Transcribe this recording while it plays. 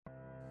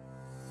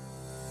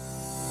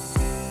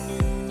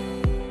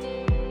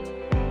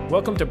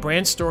Welcome to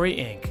Brand Story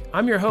Inc.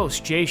 I'm your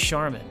host, Jay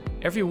Sharman.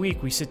 Every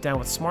week we sit down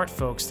with smart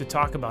folks to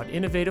talk about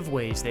innovative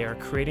ways they are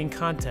creating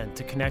content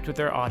to connect with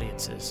their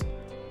audiences.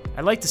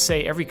 I like to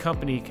say every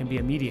company can be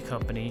a media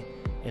company,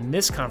 and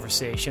this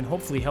conversation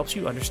hopefully helps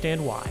you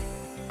understand why.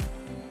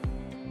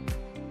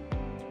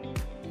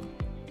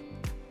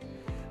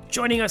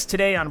 Joining us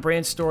today on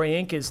Brand Story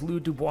Inc. is Lou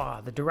Dubois,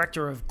 the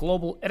Director of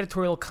Global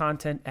Editorial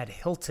Content at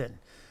Hilton.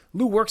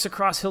 Lou works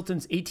across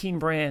Hilton's 18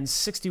 brands,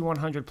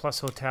 6,100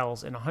 plus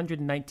hotels in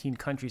 119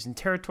 countries and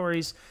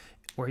territories,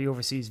 where he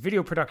oversees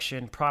video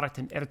production, product,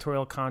 and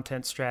editorial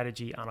content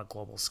strategy on a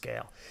global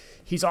scale.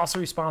 He's also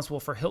responsible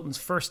for Hilton's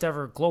first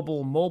ever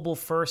global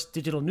mobile-first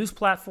digital news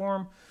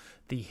platform,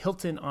 the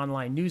Hilton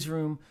Online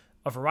Newsroom,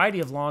 a variety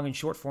of long and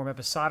short form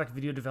episodic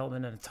video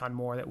development, and a ton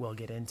more that we'll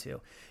get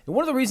into. And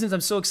one of the reasons I'm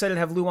so excited to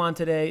have Lou on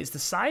today is the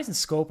size and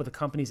scope of the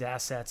company's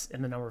assets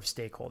and the number of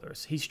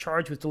stakeholders. He's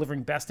charged with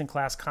delivering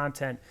best-in-class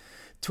content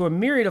to a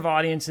myriad of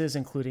audiences,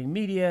 including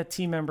media,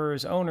 team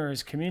members,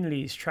 owners,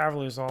 communities,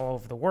 travelers all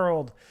over the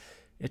world.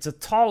 It's a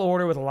tall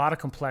order with a lot of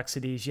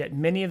complexities, yet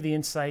many of the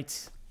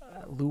insights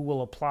Lou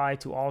will apply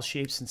to all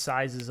shapes and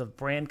sizes of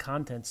brand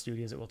content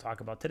studios that we'll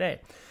talk about today.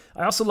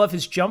 I also love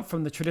his jump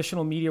from the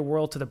traditional media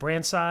world to the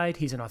brand side.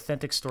 He's an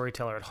authentic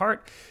storyteller at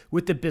heart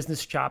with the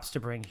business chops to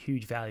bring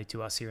huge value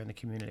to us here in the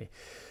community.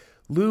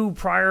 Lou,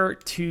 prior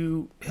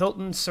to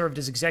Hilton, served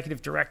as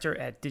executive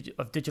director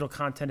of digital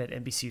content at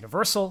NBC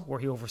Universal, where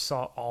he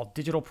oversaw all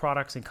digital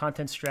products and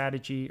content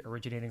strategy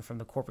originating from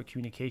the corporate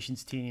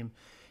communications team.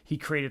 He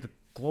created a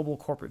global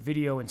corporate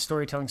video and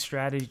storytelling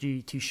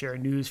strategy to share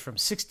news from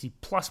 60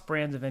 plus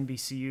brands of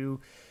NBCU,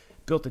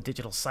 built a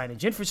digital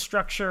signage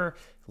infrastructure,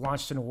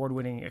 launched an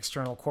award-winning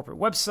external corporate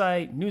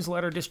website,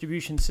 newsletter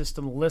distribution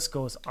system, the list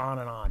goes on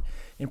and on.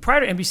 And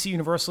prior to NBC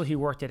Universal, he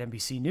worked at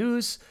NBC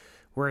News,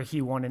 where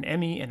he won an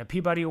Emmy and a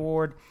Peabody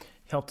Award,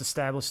 helped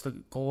establish the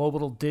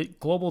global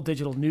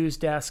digital news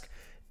desk,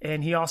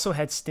 and he also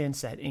had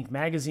stints at Inc.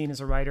 Magazine as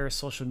a writer,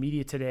 Social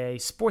Media Today,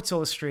 Sports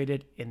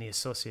Illustrated, and the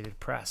Associated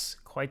Press.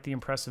 Quite the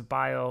impressive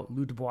bio.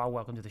 Lou Dubois,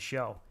 welcome to the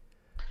show.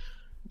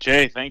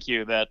 Jay, thank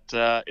you.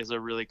 That is a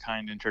really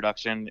kind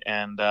introduction,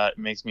 and it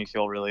makes me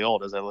feel really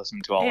old as I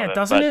listen to all of it.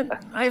 Doesn't it?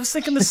 I was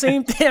thinking the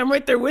same thing. I'm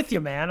right there with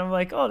you, man. I'm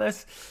like, oh,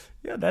 that's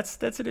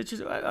an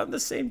interesting. I'm the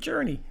same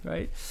journey,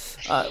 right?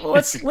 Well,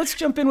 let's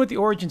jump in with the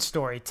origin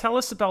story. Tell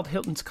us about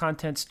Hilton's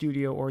content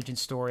studio origin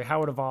story,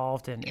 how it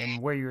evolved,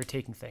 and where you were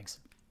taking things.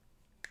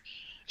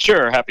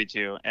 Sure, happy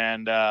to.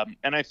 And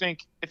I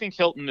think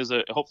Hilton is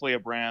hopefully a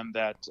brand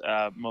that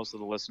most of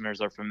the listeners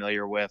are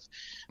familiar with.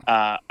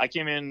 I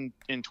came in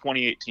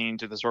 2018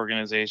 to this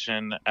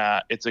organization.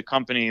 It's a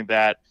company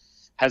that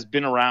has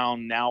been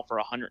around now for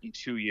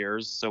 102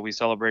 years. So we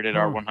celebrated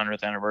our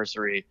 100th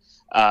anniversary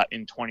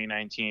in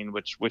 2019,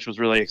 which was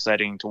really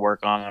exciting to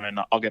work on, and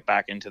I'll get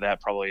back into that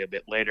probably a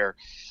bit later.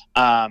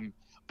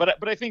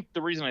 But I think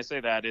the reason I say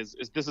that is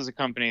this is a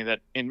company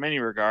that, in many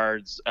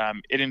regards,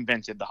 it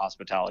invented the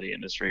hospitality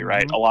industry,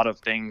 right? Mm-hmm. A lot of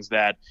things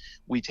that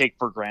we take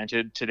for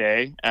granted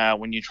today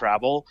when you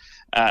travel,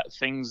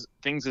 things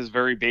as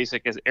very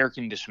basic as air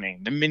conditioning,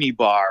 the mini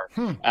bar,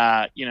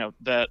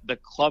 the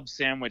club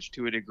sandwich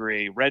to a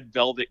degree, red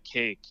velvet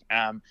cake.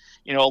 A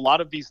lot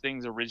of these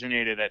things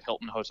originated at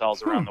Hilton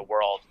hotels around the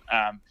world.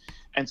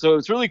 And so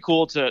it's really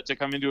cool to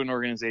come into an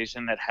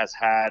organization that has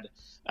had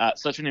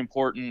such an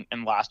important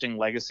and lasting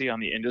legacy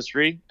on the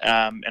industry.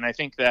 And I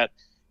think that,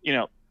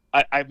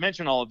 I've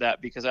mentioned all of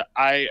that because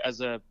I as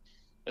a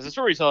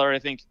storyteller, I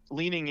think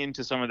leaning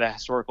into some of the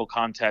historical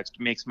context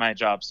makes my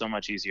job so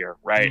much easier,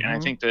 right? Mm-hmm. And I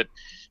think that,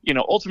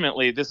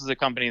 ultimately, this is a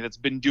company that's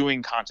been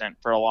doing content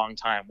for a long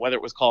time, whether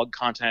it was called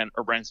content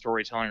or brand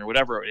storytelling or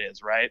whatever it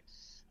is, right?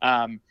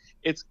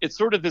 It's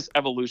sort of this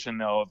evolution,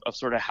 though, of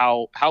sort of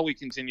how we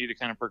continue to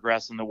kind of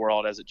progress in the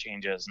world as it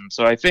changes. And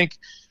so I think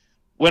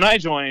when I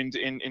joined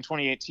in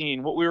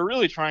 2018, what we were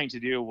really trying to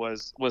do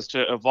was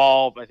to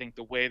evolve, I think,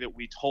 the way that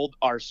we told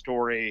our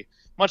story,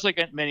 much like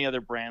many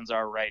other brands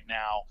are right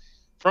now,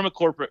 from a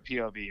corporate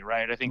POV,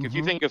 right? I think if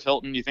you think of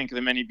Hilton, you think of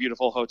the many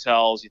beautiful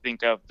hotels, you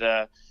think of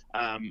the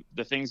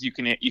things you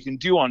can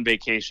do on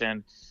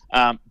vacation,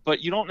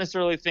 but you don't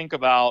necessarily think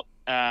about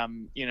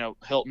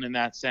Hilton in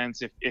that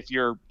sense if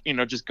you're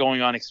just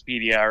going on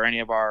Expedia or any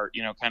of our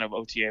kind of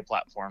OTA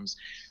platforms.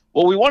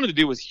 What we wanted to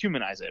do was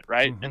humanize it,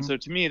 right? Mm-hmm. And so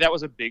to me, that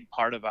was a big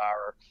part of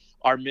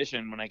our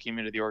mission when I came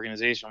into the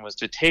organization, was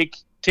to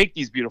take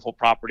these beautiful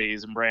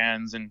properties and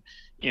brands and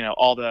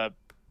all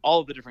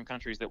of the different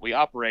countries that we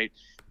operate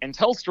and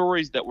tell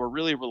stories that were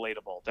really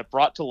relatable, that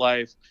brought to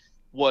life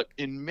what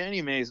in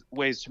many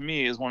ways to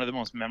me is one of the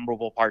most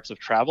memorable parts of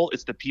travel.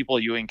 It's the people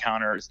you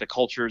encounter, it's the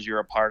cultures you're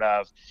a part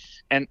of.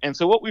 And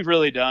so what we've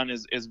really done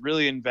is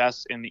really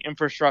invest in the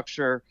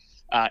infrastructure,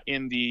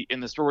 in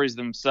the stories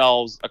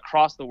themselves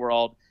across the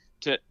world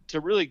to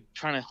really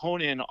trying to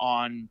hone in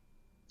on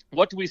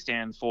what do we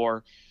stand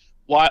for,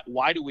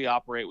 why do we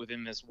operate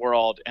within this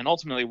world? And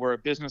ultimately, we're a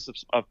business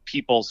of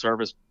people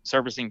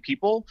servicing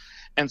people.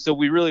 And so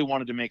we really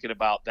wanted to make it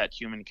about that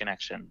human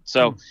connection.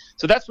 So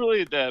that's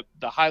really the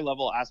high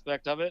level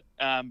aspect of it.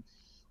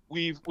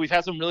 we've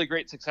had some really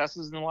great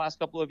successes in the last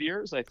couple of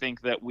years. I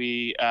think that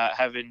we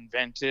have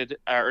invented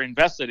or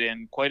invested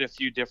in quite a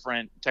few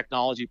different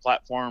technology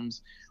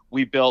platforms.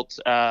 We built,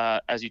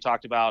 as you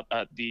talked about,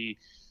 the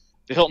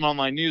Hilton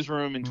Online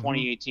Newsroom in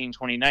 2018,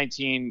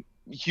 2019.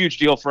 Huge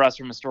deal for us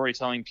from a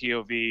storytelling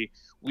POV.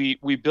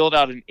 We built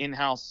out an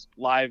in-house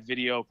live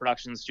video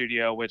production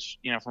studio, which,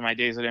 from my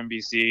days at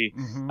NBC,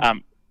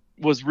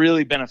 was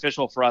really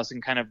beneficial for us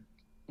in kind of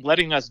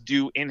letting us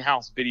do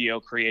in-house video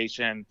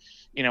creation,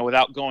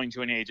 without going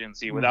to an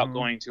agency, without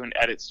going to an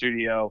edit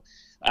studio.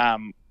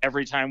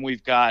 Every time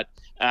we've got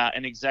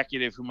an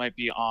executive who might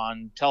be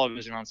on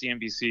television on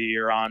CNBC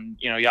or on,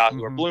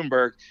 Yahoo or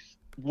Bloomberg,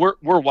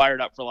 we're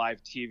wired up for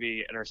live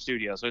TV at our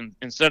studio. So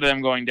instead of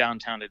them going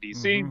downtown to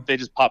DC, they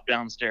just pop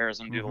downstairs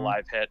and do the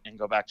live hit and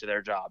go back to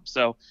their job.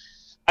 So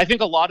I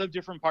think a lot of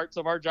different parts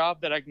of our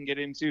job that I can get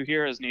into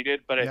here is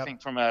needed, but I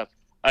think from an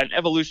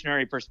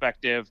evolutionary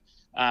perspective,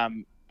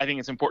 I think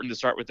it's important to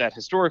start with that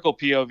historical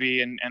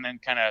POV and then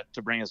kind of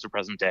to bring us to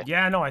present day.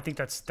 Yeah, no, I think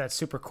that's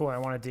super cool. I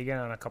want to dig in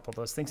on a couple of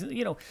those things.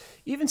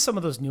 Even some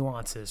of those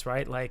nuances,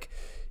 right? Like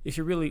if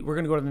we're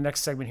going to go to the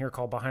next segment here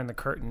called Behind the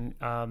Curtain.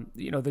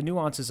 The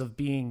nuances of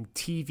being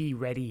TV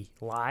ready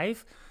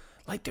live,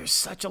 like there's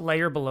such a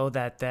layer below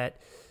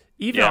that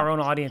even our own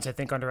audience, I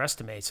think,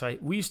 underestimates. So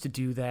we used to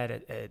do that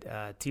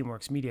at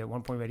Teamworks Media at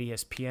one point at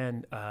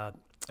ESPN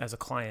as a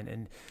client.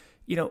 And,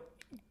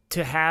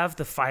 to have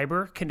the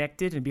fiber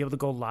connected and be able to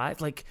go live,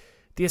 like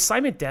the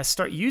assignment desks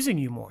start using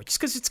you more just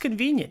because it's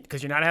convenient,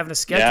 because you're not having to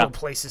schedule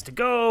places to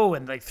go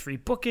and like 3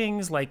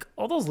 bookings, like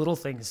all those little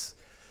things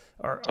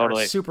are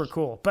super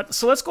cool. But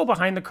so let's go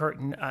behind the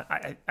curtain.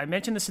 I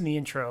mentioned this in the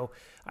intro.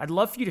 I'd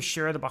love for you to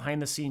share the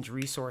behind the scenes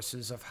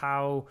resources of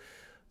how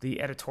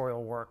the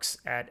editorial works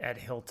at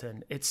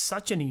Hilton. It's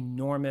such an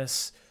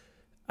enormous,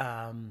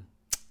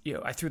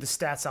 I threw the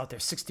stats out there: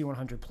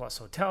 6,100 plus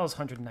hotels,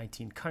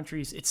 119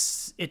 countries.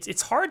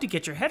 It's hard to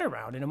get your head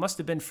around, and it must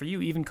have been for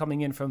you even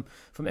coming in from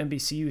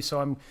NBCU.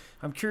 So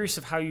I'm curious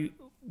of how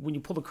when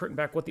you pull the curtain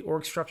back, what the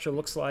org structure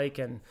looks like,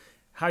 and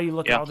how you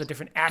look at all the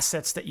different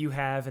assets that you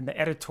have, and the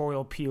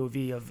editorial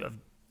POV of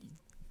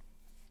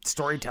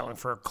storytelling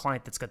for a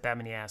client that's got that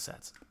many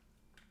assets.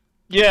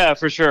 Yeah,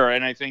 for sure.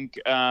 And I think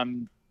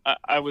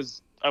I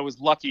was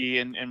lucky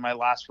in my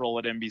last role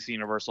at NBC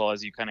Universal,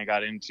 as you kind of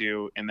got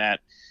into, in that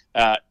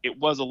it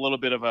was a little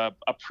bit of a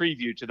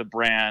preview to the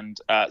brand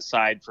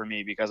side for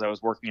me, because I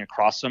was working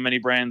across so many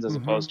brands as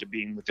opposed to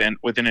being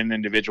within an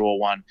individual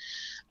one.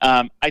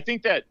 I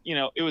think that,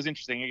 it was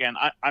interesting. Again,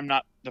 I'm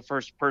not the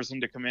first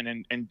person to come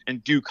in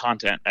and do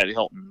content at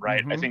Hilton,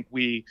 right? I think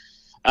we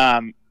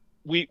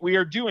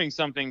are doing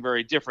something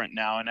very different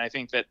now. And I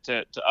think that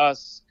to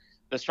us,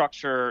 the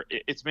structure,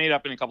 it's made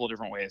up in a couple of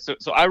different ways.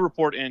 So I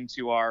report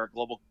into our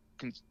global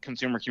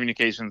consumer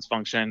communications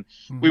function.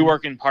 We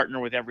work in partner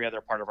with every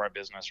other part of our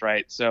business,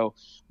 right? So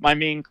my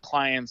main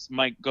clients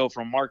might go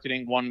from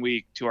marketing one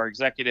week to our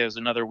executives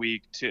another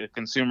week to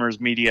consumers,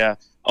 media,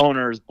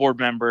 owners, board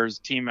members,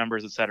 team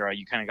members, et cetera.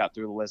 You kind of got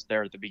through the list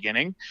there at the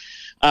beginning.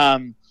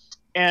 And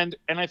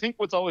I think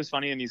what's always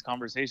funny in these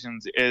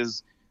conversations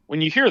is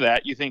when you hear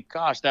that, you think,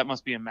 gosh, that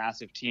must be a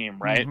massive team,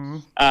 right?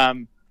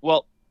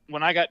 Well,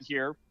 when I got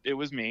here, it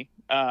was me.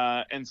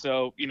 And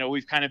so,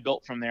 we've kind of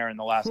built from there in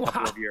the last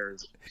couple of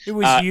years. It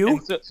was you?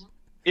 So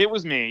it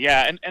was me.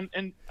 Yeah.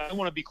 And I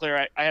want to be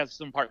clear. I have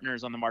some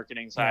partners on the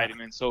marketing side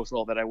and in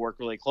social that I work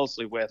really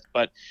closely with,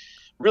 but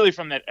really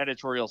from that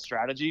editorial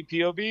strategy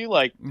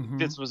POV,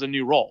 this was a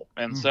new role.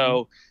 And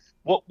so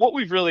what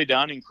we've really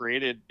done and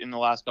created in the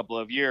last couple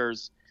of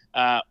years,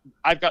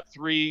 I've got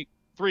three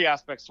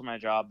aspects to my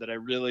job that I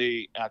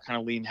really kind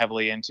of lean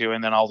heavily into,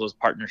 and then all those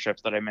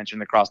partnerships that I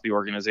mentioned across the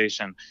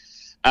organization.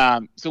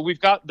 So we've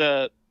got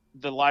the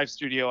live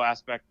studio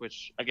aspect,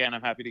 which again,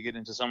 I'm happy to get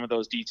into some of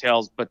those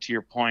details, but to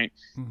your point,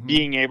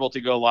 being able to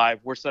go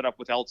live, we're set up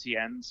with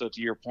LTN. So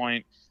to your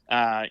point,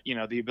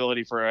 the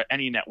ability for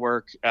any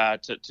network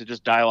to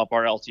just dial up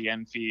our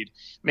LTN feed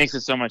makes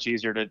it so much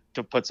easier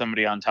to put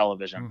somebody on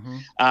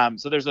television.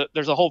 So there's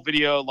a whole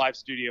video live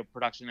studio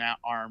production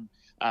arm.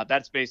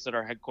 That's based at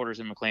our headquarters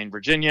in McLean,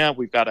 Virginia.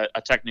 We've got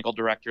a technical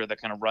director that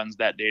kind of runs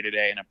that day to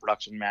day, and a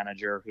production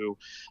manager who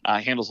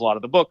handles a lot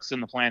of the books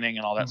and the planning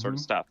and all that sort of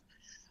stuff.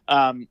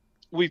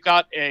 We've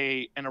got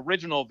an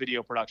original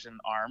video production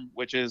arm,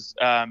 which is,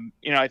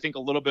 I think a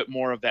little bit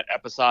more of that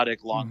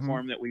episodic long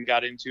form that we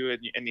got into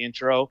in the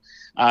intro.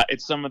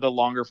 It's some of the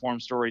longer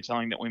form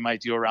storytelling that we might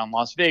do around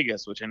Las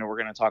Vegas, which I know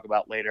we're going to talk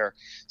about later.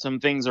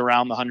 Some things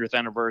around the 100th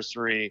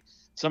anniversary.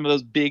 Some of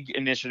those big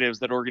initiatives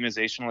that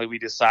organizationally we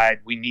decide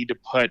we need to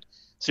put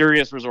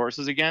serious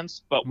resources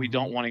against, but we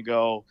don't want to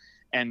go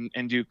and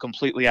do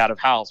completely out of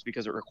house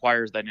because it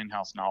requires that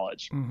in-house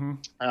knowledge.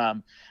 And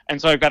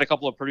so I've got a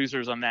couple of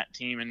producers on that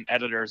team and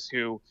editors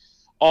who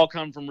all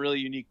come from really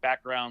unique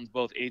backgrounds,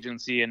 both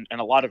agency and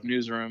a lot of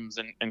newsrooms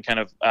and kind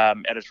of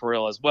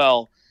editorial as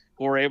well,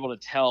 who are able to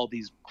tell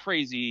these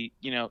crazy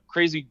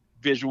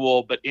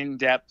visual but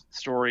in-depth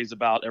stories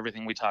about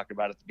everything we talked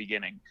about at the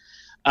beginning.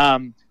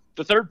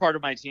 The third part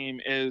of my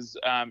team is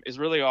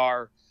really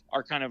our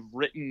our kind of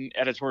written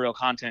editorial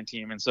content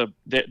team, and so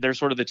they're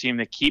sort of the team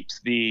that keeps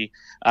the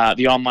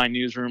online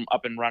newsroom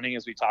up and running.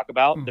 As we talk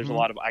about, there's a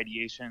lot of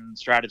ideation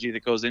strategy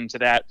that goes into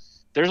that.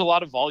 There's a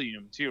lot of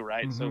volume too,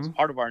 right? So it's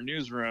part of our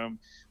newsroom.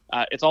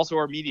 It's also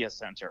our media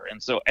center.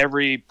 And so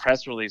every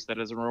press release that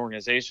as an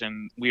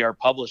organization we are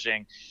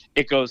publishing,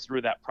 it goes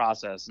through that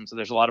process. And so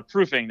there's a lot of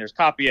proofing, there's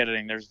copy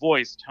editing, there's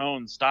voice,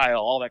 tone, style,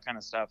 all that kind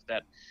of stuff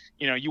that,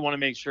 you want to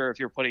make sure if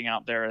you're putting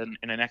out there in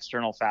an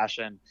external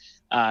fashion,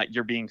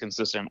 you're being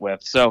consistent with.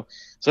 So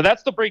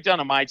that's the breakdown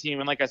of my team.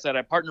 And like I said,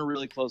 I partner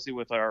really closely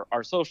with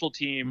our social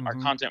team, our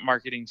content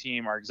marketing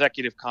team, our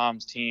executive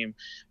comms team,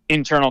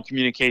 internal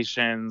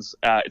communications,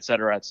 et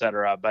cetera, et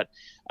cetera. But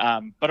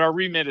our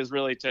remit is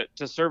really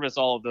to service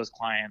all of those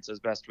clients as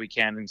best we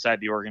can inside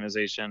the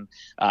organization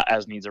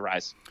as needs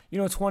arise.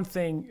 It's one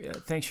thing,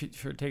 thanks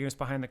for taking us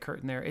behind the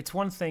curtain there. It's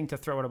one thing to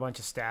throw out a bunch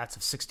of stats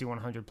of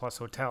 6,100 plus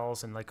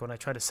hotels. And like when I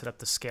try to set up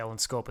the scale and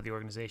scope of the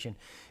organization,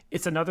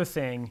 it's another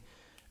thing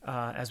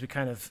as we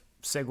kind of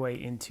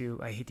segue into,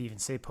 I hate to even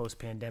say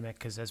post-pandemic,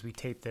 because as we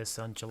tape this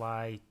on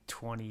July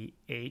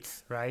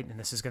 28th, right, and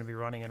this is going to be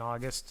running in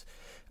August,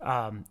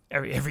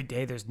 every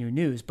day there's new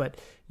news, but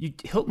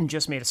Hilton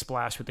just made a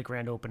splash with the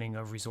grand opening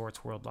of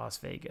Resorts World Las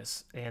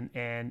Vegas,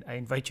 and I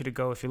invite you to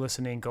go, if you're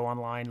listening, go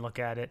online, look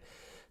at it,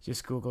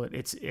 just Google it.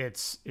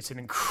 It's an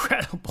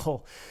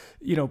incredible,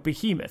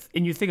 behemoth,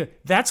 and you think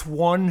that's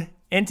one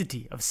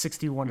entity of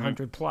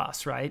 6,100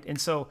 plus, right?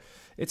 And so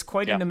it's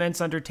quite an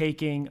immense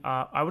undertaking.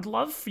 I would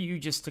love for you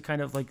just to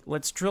kind of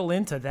let's drill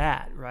into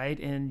that, right?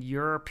 And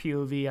your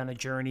POV on a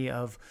journey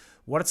of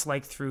what it's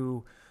like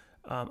through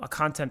a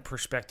content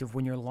perspective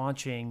when you're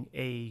launching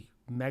a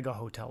mega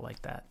hotel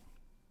like that.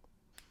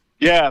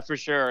 Yeah, for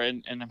sure.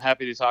 And I'm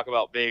happy to talk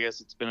about Vegas.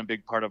 It's been a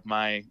big part of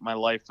my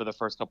life for the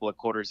first couple of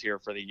quarters here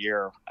for the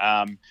year.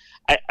 I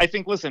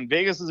think, listen,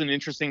 Vegas is an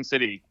interesting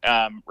city,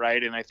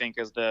 right? And I think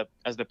as the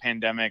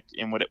pandemic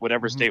in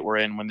whatever state we're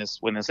in when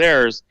this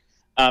airs,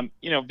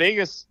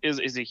 Vegas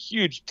is a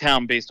huge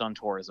town based on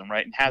tourism,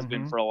 right? And has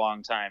been for a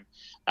long time.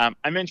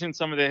 I mentioned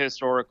some of the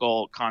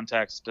historical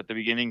context at the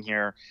beginning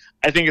here.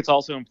 I think it's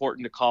also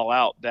important to call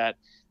out that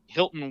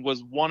Hilton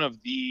was one of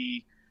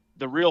the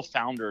real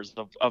founders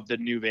of the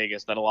new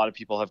Vegas that a lot of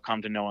people have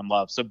come to know and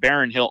love. So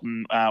Barron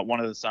Hilton, one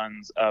of the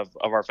sons of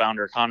our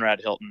founder,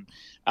 Conrad Hilton,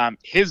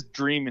 his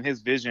dream and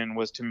his vision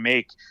was to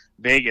make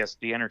Vegas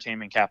the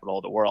entertainment capital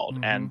of the world.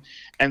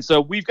 And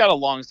so we've got a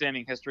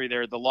long-standing history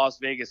there. The Las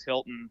Vegas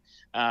Hilton,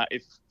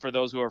 if for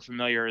those who are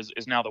familiar,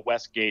 is now the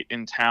Westgate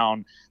in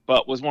town,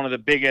 but was one of the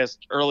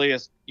biggest,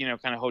 earliest,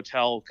 kind of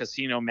hotel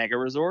casino mega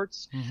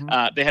resorts.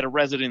 They had a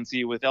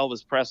residency with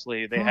Elvis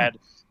Presley. They had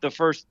the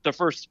first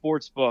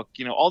sports book,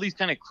 all these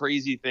kind of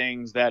crazy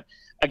things that,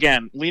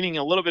 again, leaning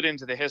a little bit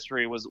into the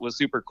history was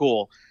super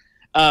cool.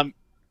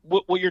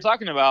 What you're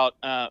talking about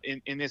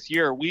in this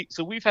year,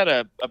 we've had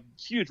a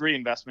huge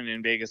reinvestment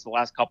in Vegas the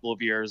last couple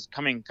of years,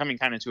 coming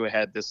kind of to a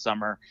head this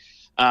summer.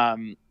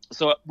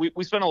 So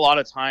we spent a lot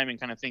of time in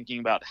kind of thinking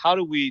about how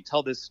do we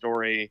tell this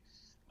story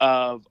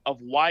of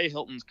why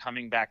Hilton's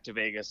coming back to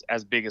Vegas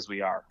as big as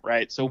we are,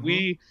 right? So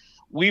we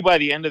by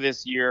the end of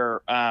this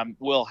year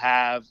will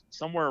have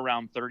somewhere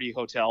around 30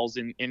 hotels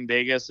in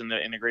Vegas in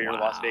the greater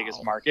Las Vegas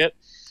market.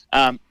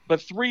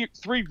 But three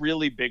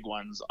really big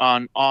ones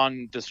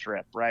on the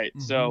Strip, right?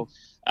 So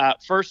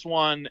first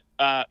one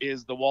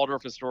is the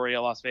Waldorf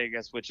Astoria Las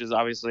Vegas, which is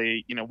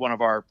obviously one of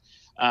our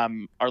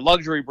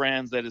luxury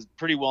brands that is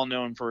pretty well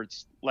known for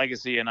its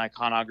legacy and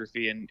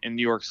iconography in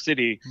New York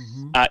City.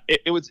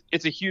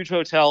 It's a huge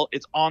hotel.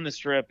 It's on the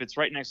Strip. It's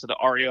right next to the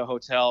Aria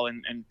Hotel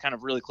and kind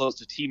of really close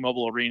to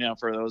T-Mobile Arena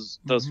for those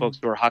folks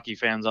who are hockey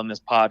fans on this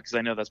pod, because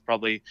I know that's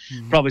probably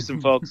some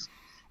folks.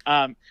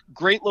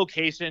 Great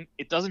location.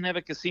 It doesn't have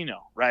a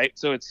casino, right?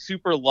 So it's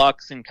super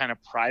luxe and kind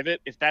of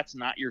private. If that's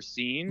not your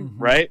scene,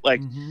 right?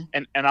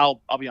 And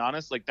I'll be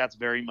honest, that's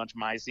very much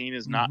my scene,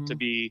 is not to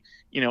be,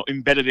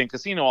 embedded in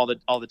casino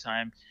all the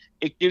time.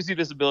 It gives you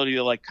this ability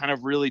to kind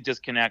of really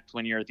disconnect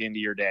when you're at the end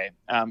of your day.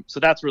 So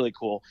that's really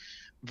cool.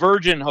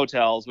 Virgin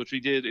Hotels, which we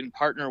did in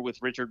partner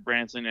with Richard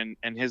Branson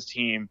and his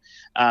team,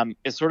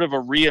 is sort of a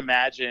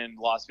reimagined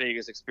Las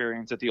Vegas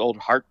experience at the old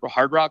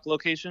Hard Rock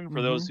location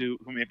for those who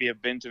maybe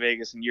have been to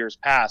Vegas in years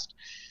past.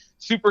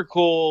 Super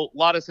cool, a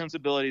lot of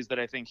sensibilities that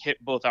I think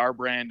hit both our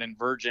brand and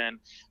Virgin,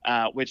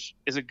 which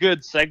is a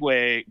good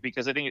segue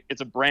because I think it's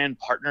a brand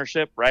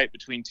partnership, right,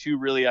 between two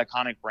really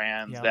iconic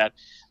brands that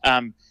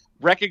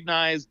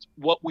recognized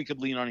what we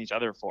could lean on each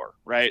other for,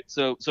 right?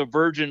 So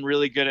Virgin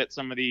really good at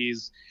some of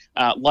these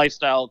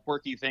lifestyle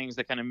quirky things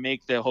that kind of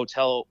make the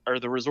hotel or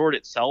the resort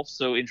itself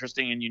so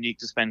interesting and unique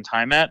to spend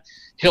time at.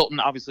 Hilton,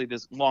 obviously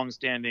this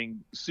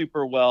long-standing,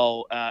 super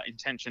well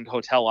intentioned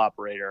hotel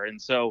operator,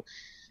 and so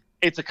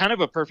it's a kind of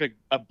a perfect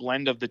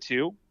blend of the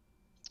two.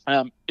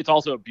 It's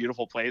also a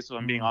beautiful place. So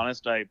I'm being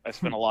honest, I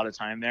spent a lot of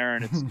time there,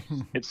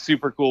 and it's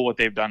super cool what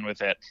they've done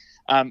with it.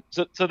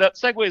 So that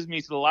segues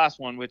me to the last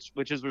one,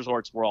 which is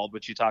Resorts World,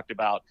 which you talked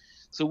about.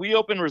 So we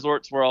opened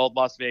Resorts World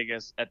Las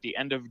Vegas at the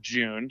end of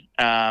June.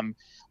 I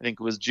think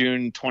it was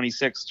June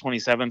 26th,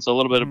 27th, so a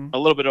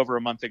little bit over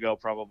a month ago,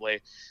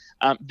 probably.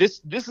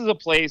 This is a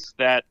place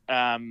that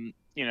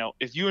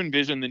if you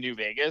envision the new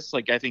Vegas,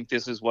 like I think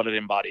this is what it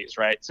embodies,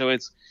 right? So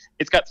it's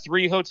got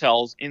 3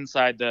 hotels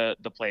inside the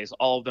place.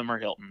 All of them are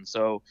Hilton.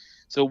 So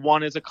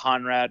one is a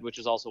Conrad, which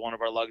is also one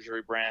of our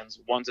luxury brands.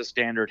 One's a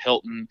standard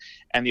Hilton,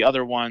 and the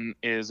other one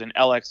is an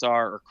LXR,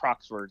 or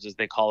Croxwords as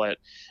they call it.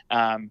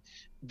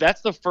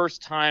 That's the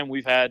first time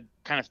we've had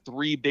kind of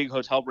 3 big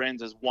hotel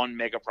brands as one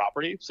mega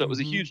property. So it was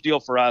a huge deal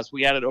for us.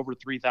 We added over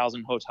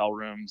 3,000 hotel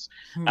rooms,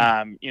 to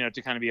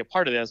kind of be a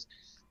part of this.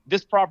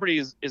 This property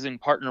is in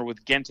partner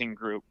with Genting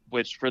Group,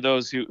 which for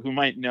those who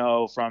might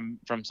know from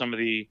some of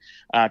the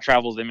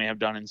travels they may have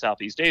done in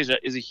Southeast Asia,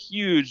 is a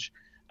huge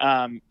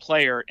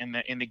player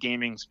in the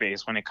gaming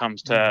space when it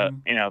comes to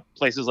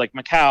places like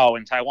Macau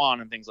and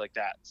Taiwan and things like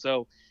that.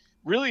 So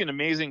really an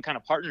amazing kind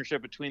of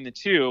partnership between the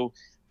two.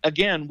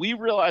 Again, we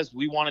realized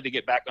we wanted to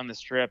get back on the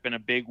Strip in a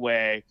big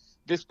way.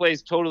 This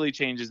place totally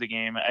changes the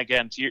game.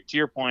 Again, to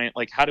your point,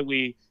 like how do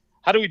we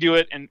do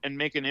it and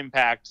make an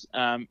impact?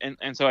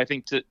 And so I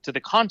think to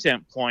the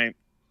content point,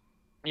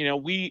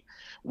 we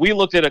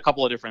looked at a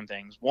couple of different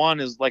things. One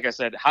is, like I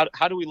said,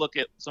 how do we look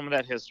at some of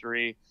that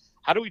history?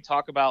 How do we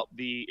talk about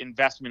the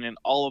investment in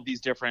all of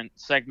these different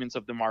segments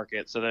of the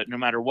market, so that no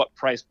matter what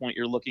price point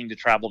you're looking to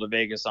travel to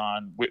Vegas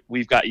on,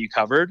 we've got you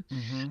covered.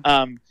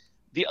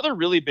 The other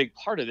really big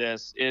part of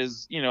this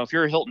is, if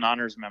you're a Hilton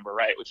Honors member,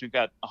 right, which we've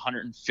got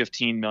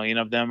 115 million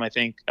of them, I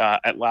think,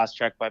 at last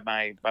check by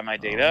my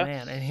data. Oh,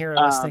 man, and here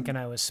I was thinking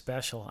I was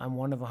special. I'm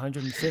one of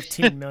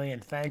 115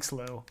 million. Thanks,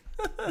 Lou.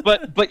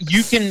 but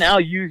you can now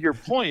use your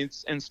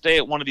points and stay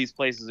at one of these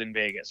places in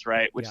Vegas,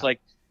 right? Which,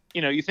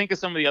 you think of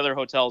some of the other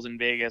hotels in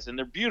Vegas, and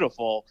they're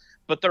beautiful,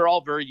 but they're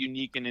all very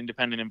unique and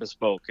independent and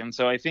bespoke. And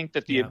so I think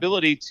that the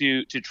ability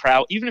to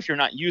travel, even if you're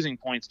not using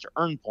points, to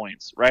earn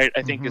points, right,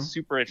 I think is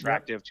super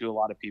attractive to a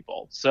lot of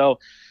people. So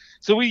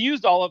we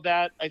used all of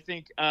that. I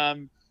think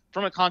from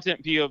a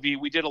content POV,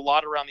 we did a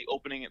lot around the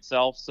opening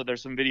itself. So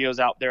there's some videos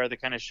out there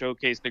that kind of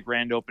showcase the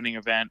grand opening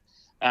event,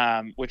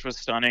 which was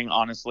stunning,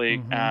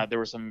 honestly. There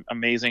were some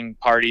amazing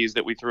parties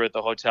that we threw at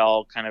the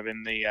hotel kind of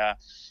in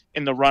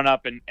the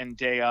run-up and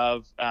day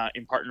of,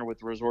 in partner with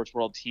the Resorts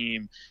World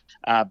team.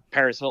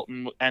 Paris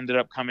Hilton ended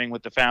up coming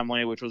with the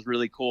family, which was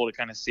really cool to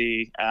kind of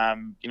see.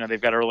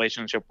 They've got a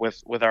relationship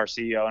with our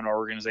CEO and our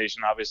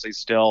organization, obviously,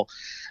 still.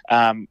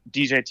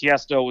 DJ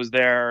Tiesto was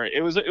there.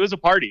 It was a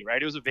party,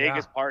 right? It was a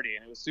Vegas party,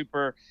 and it was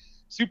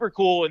super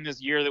cool in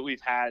this year that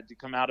we've had to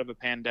come out of a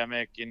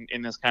pandemic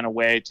in this kind of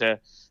way, to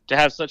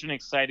have such an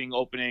exciting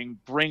opening,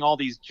 bring all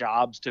these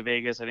jobs to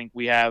Vegas. I think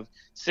we have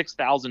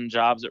 6,000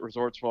 jobs at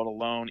Resorts World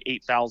alone,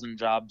 8,000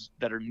 jobs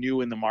that are new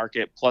in the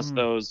market, plus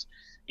those,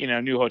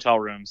 new hotel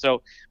rooms.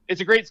 So it's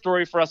a great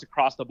story for us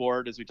across the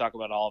board as we talk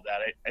about all of that.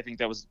 I think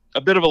that was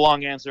a bit of a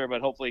long answer,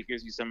 but hopefully it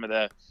gives you some of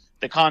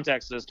the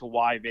context as to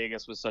why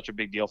Vegas was such a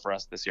big deal for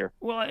us this year.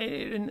 Well,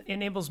 it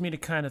enables me to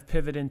kind of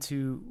pivot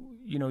into,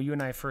 you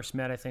and I first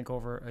met, I think,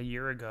 over a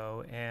year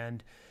ago.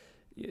 And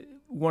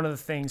one of the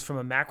things from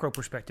a macro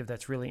perspective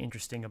that's really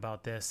interesting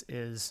about this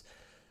is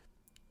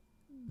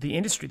the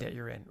industry that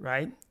you're in,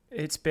 right?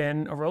 It's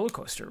been a roller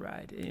coaster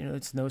ride.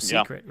 It's no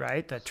secret,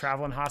 right? That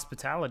travel and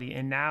hospitality.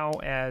 And now,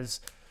 as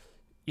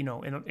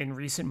in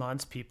recent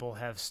months, people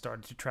have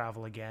started to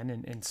travel again,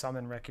 and some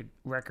in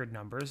record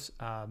numbers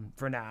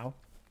for now.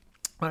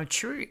 I'm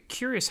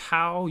curious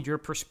how your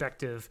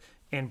perspective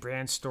and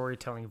brand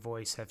storytelling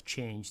voice have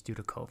changed due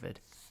to COVID.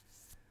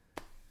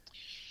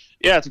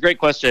 Yeah, it's a great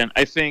question.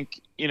 I think,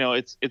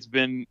 it's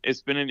been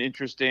an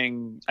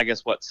interesting,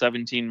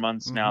 17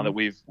 months now that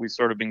we've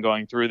sort of been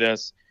going through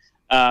this.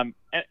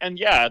 And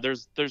yeah,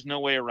 there's no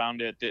way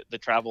around it. The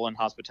travel and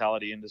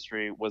hospitality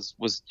industry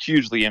was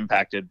hugely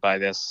impacted by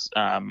this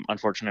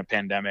unfortunate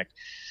pandemic.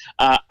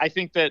 I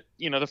think that,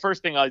 the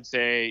first thing I'd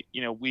say,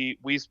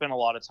 we spent a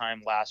lot of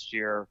time last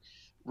year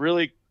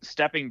really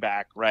stepping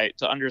back, right,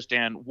 to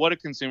understand what do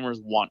consumers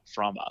want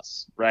from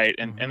us, right?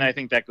 And I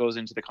think that goes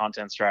into the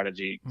content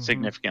strategy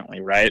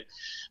significantly, right?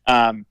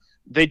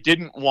 They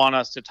didn't want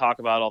us to talk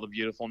about all the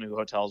beautiful new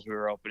hotels we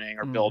were opening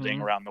or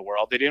building around the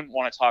world. They didn't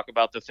want to talk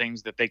about the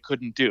things that they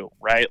couldn't do,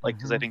 right? Like,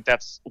 because I think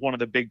that's one of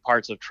the big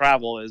parts of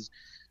travel is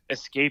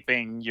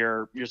escaping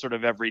your sort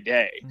of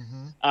everyday.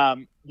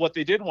 What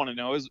they did want to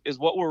know is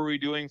what were we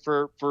doing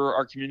for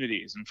our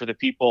communities and for the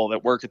people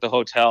that work at the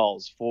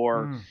hotels,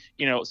 for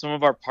some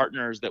of our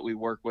partners that we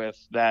work with,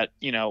 that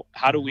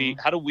how do we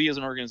as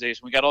an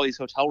organization, we got all these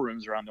hotel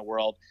rooms around the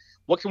world,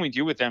 what can we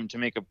do with them to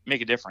make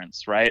a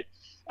difference, right?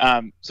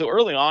 So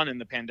early on in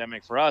the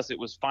pandemic for us, it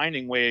was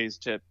finding ways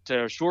to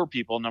assure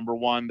people, number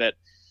one, that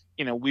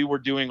we were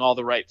doing all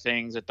the right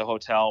things at the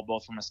hotel,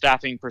 both from a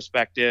staffing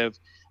perspective,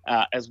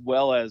 as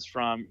well as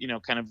from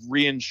kind of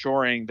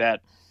reinsuring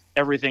that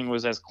everything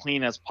was as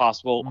clean as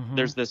possible.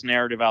 There's this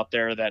narrative out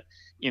there that,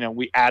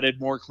 we added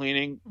more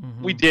cleaning.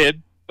 We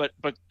did, but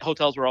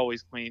hotels were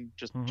always clean,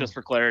 just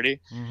for clarity.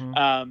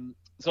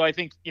 So I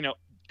think,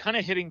 kind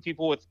of hitting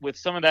people with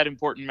some of that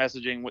important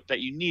messaging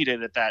that you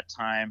needed at that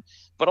time,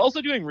 but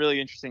also doing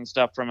really interesting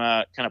stuff from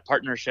a kind of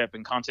partnership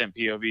and content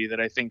POV that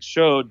I think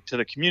showed to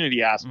the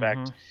community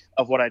aspect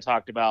of what I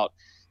talked about,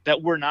 that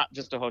we're not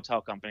just a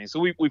hotel company. So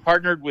we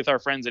partnered with our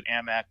friends at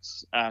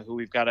Amex, who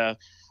we've got a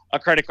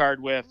credit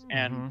card with,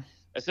 and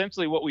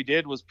essentially what we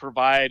did was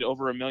provide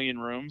over 1 million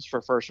rooms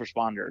for first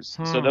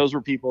responders. So those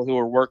were people who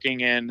were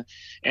working in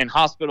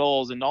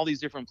hospitals and all these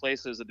different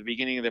places at the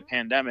beginning of the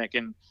pandemic.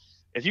 And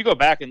if you go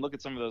back and look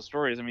at some of those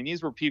stories, I mean,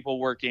 these were people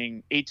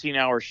working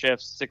 18-hour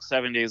shifts,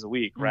 6-7 days a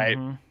week, right?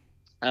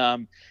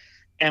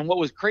 And what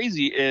was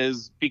crazy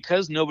is,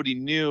 because nobody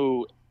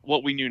knew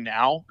what we knew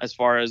now as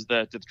far as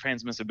the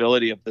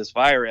transmissibility of this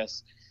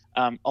virus,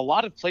 a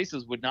lot of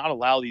places would not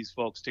allow these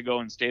folks to go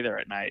and stay there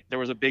at night. There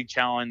was a big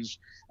challenge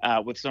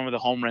with some of the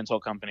home rental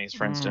companies,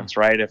 for instance,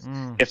 right?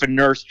 If a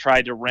nurse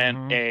tried to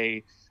rent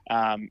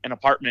an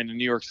apartment in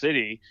New York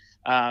City,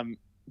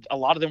 a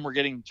lot of them were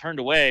getting turned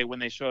away when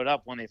they showed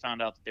up, when they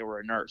found out that they were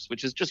a nurse,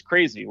 which is just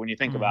crazy when you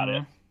think about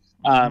it.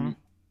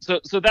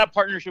 So that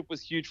partnership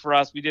was huge for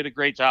us. We did a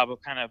great job of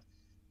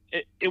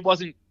it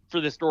wasn't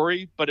for the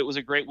story, but it was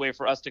a great way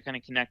for us to kind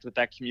of connect with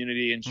that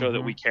community and show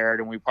that we cared.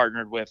 And we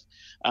partnered with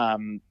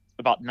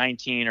about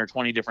 19 or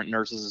 20 different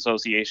nurses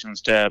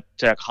associations to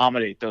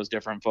accommodate those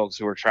different folks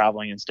who were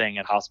traveling and staying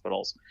at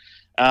hospitals.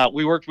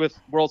 We worked with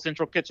World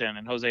Central Kitchen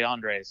and Jose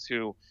Andres,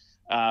 who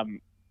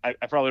I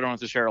probably don't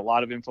have to share a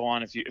lot of info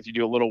on. If you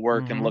do a little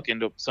work and look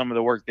into some of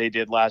the work they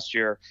did last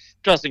year,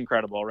 just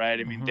incredible, right?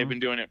 I mean, they've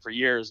been doing it for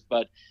years,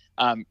 but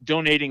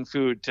donating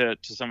food to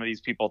some of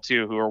these people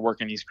too, who are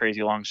working these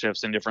crazy long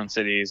shifts in different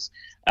cities,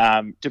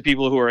 to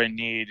people who are in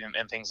need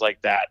and things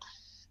like that.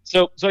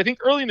 So I think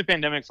early in the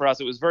pandemic for us,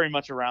 it was very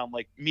much around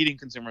like meeting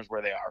consumers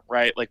where they are,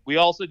 right? Like, we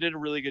also did a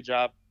really good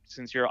job,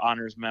 since you're an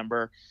Honors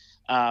member,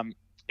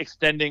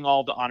 extending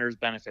all the Honors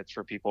benefits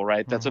for people,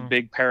 right? That's a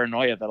big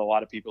paranoia that a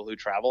lot of people who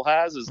travel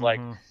has, is like,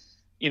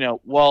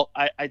 well,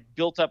 I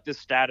built up this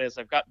status,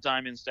 I've got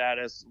diamond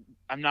status,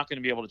 I'm not going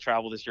to be able to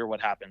travel this year.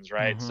 What happens,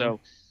 right? So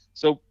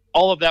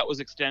all of that was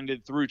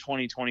extended through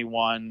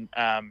 2021.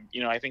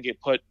 I think it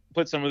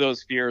put some of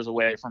those fears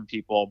away from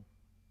people.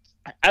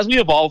 As we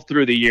evolved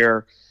through the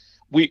year,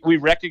 we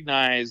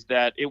recognized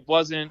that it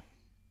wasn't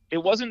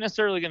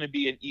necessarily going to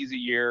be an easy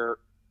year.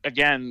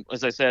 Again,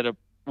 as I said,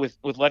 with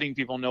letting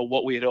people know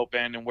what we had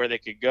opened and where they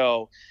could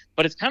go,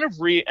 but it's kind of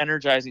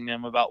re-energizing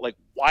them about like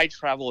why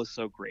travel is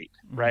so great,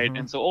 right?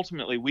 And so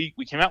ultimately we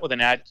came out with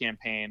an ad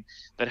campaign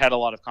that had a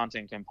lot of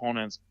content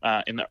components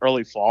in the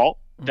early fall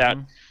that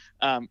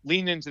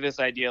leaned into this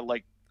idea,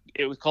 like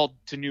it was called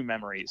To New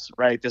Memories,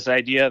 right? This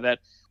idea that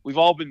we've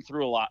all been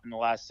through a lot in the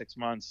last 6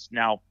 months,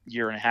 now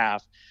year and a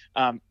half.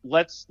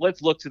 Let's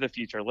look to the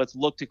future. Let's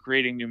look to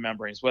creating new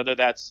memories, whether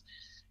that's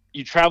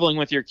you traveling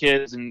with your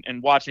kids and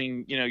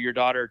watching, your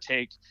daughter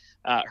take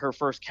her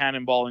first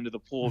cannonball into the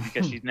pool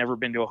because she's never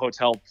been to a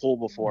hotel pool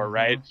before,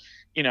 right?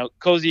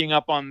 Cozying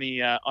up on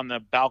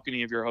the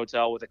balcony of your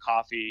hotel with a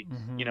coffee,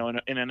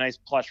 in a nice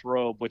plush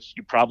robe, which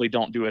you probably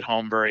don't do at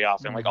home very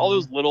often. Like all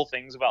those little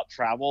things about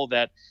travel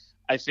that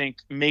I think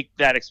make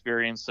that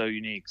experience so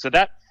unique. So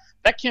that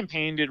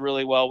campaign did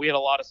really well. We had a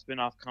lot of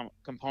spin-off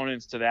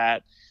components to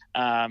that.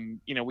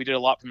 We did a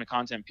lot from the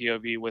content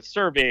POV with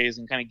surveys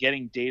and kind of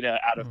getting data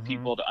out of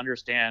people to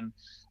understand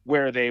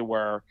where they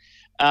were.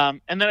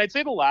 And then I'd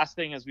say the last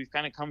thing, as we've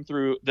kind of come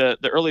through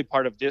the early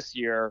part of this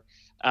year,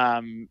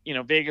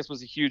 Vegas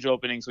was a huge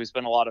opening, so we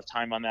spent a lot of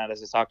time on that,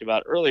 as I talked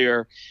about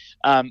earlier.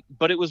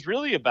 But it was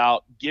really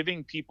about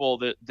giving people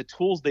the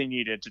tools they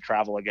needed to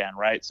travel again,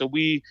 right? So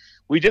we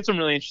did some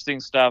really interesting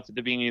stuff at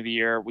the beginning of the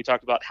year. We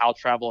talked about how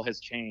travel has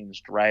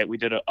changed, right? We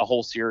did a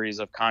whole series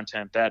of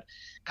content that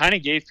kind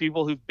of gave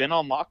people who've been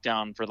on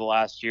lockdown for the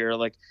last year,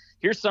 like,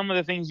 here's some of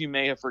the things you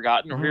may have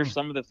forgotten, or here's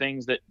some of the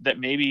things that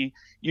maybe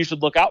you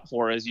should look out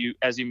for as you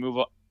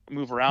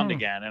move around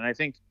again. And I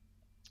think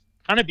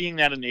kind of being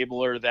that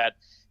enabler that,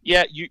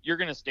 yeah, you're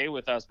going to stay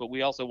with us, but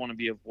we also want to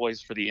be a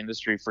voice for the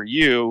industry, for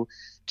you,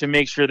 to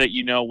make sure that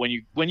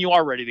when you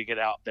are ready to get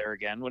out there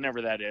again,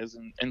 whenever that is.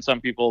 And some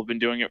people have been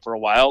doing it for a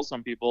while.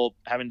 Some people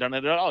haven't done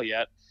it at all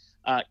yet.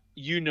 That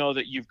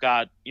you've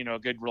got, a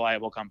good,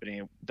 reliable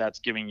company that's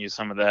giving you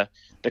some of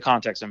the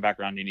context and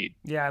background you need.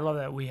 Yeah, I love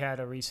that. We had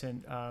a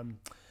recent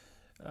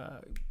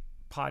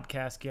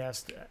podcast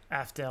guest,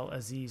 Afdel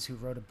Aziz, who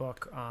wrote a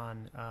book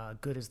on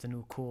Good is the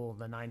New Cool,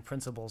 the 9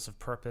 principles of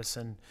purpose.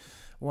 And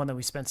one that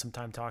we spent some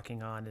time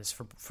talking on is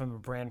from a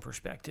brand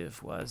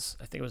perspective was,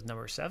 I think it was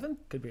number 7,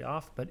 could be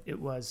off, but it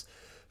was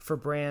for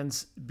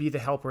brands, be the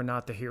helper,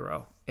 not the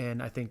hero.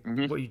 And I think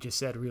what you just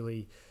said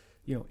really,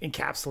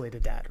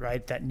 encapsulated that,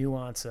 right? That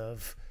nuance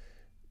of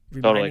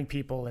reminding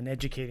people and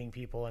educating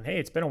people, and hey,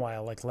 it's been a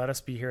while, like, let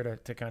us be here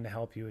to kind of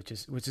help you, which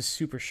is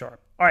super sharp.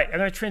 All right, I'm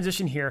going to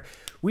transition here.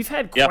 We've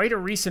had quite a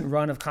recent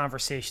run of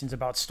conversations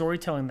about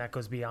storytelling that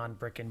goes beyond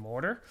brick and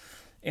mortar.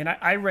 And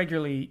I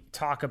regularly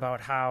talk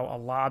about how a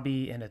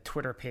lobby and a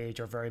Twitter page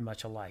are very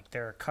much alike.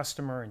 They're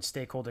customer and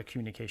stakeholder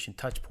communication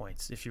touch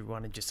points, if you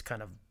want to just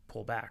kind of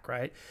pull back,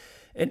 right?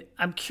 And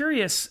I'm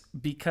curious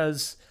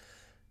because,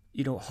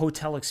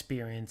 hotel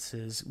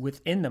experiences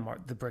within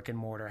the brick and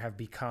mortar have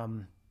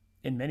become,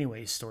 in many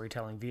ways,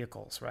 storytelling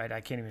vehicles, right? I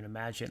can't even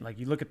imagine. Like,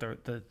 you look at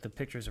the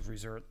pictures of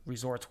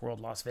Resorts World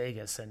Las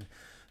Vegas, and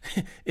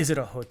is it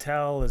a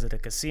hotel? Is it a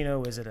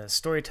casino? Is it a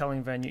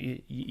storytelling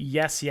venue?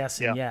 Yes,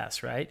 and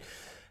yes, right?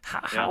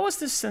 How is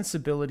this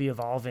sensibility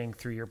evolving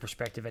through your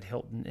perspective at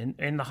Hilton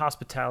and the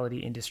hospitality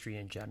industry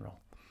in general?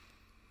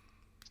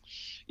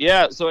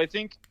 Yeah, so I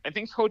think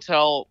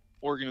hotel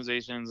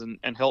organizations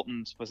and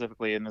Hilton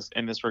specifically in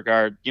this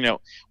regard,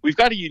 we've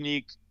got a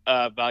unique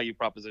value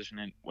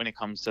proposition when it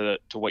comes to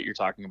what you're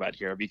talking about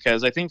here,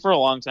 because I think for a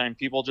long time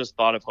people just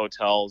thought of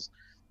hotels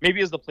maybe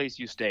as the place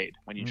you stayed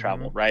when you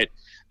traveled, right?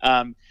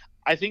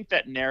 I think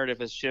that narrative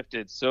has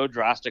shifted so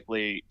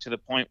drastically to the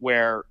point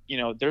where,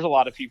 there's a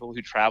lot of people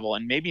who travel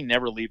and maybe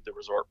never leave the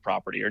resort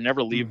property or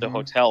never leave the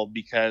hotel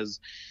because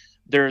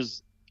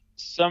there's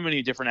so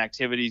many different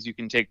activities you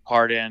can take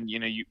part in.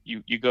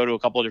 You go to a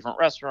couple of different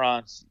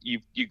restaurants,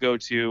 you go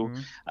to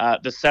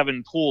the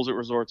 7 pools at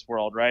Resorts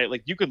World, right?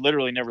 Like, you could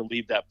literally never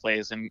leave that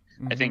place and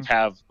I think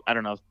have,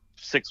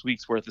 6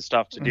 weeks worth of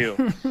stuff to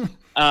do.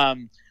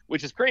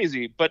 Which is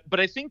crazy, but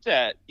I think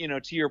that,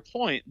 to your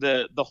point,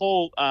 the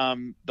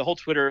whole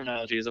Twitter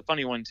analogy is a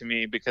funny one to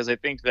me, because I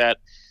think that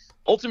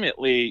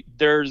ultimately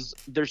there's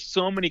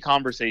so many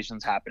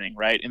conversations happening,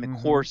 right, in the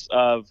course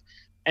of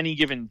any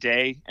given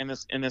day in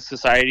this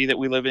society that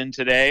we live in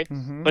today,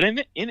 but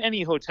in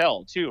any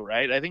hotel too,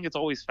 right? I think it's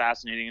always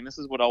fascinating, and this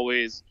is what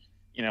always,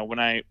 when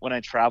I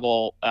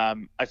travel,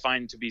 I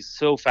find to be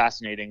so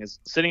fascinating, is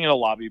sitting at a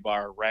lobby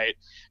bar, right,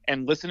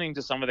 and listening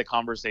to some of the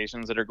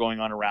conversations that are going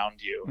on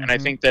around you. And I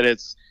think that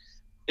it's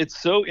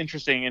so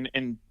interesting,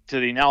 and to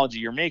the analogy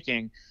you're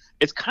making,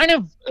 it's kind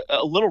of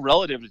a little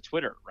relative to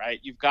Twitter, right?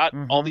 You've got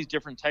all these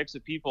different types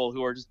of people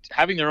who are just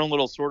having their own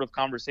little sort of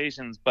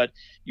conversations, but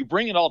you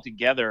bring it all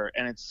together,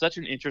 and it's such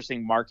an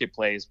interesting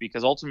marketplace,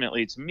 because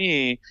ultimately, to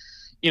me,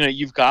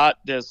 you've got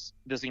this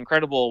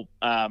incredible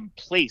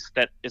place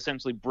that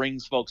essentially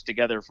brings folks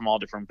together from all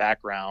different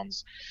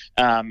backgrounds,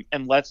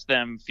 and lets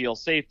them feel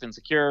safe and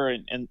secure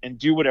and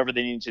do whatever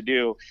they need to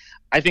do.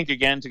 I think,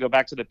 again, to go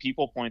back to the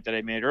people point that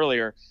I made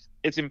earlier,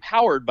 it's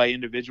empowered by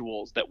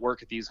individuals that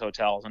work at these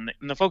hotels, and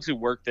the folks who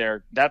work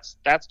there. That's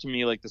to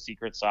me like the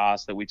secret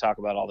sauce that we talk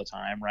about all the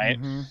time, right?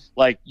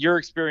 Like, your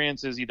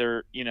experience is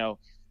either,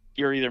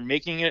 you're either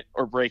making it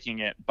or breaking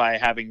it by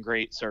having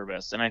great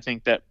service. And I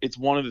think that it's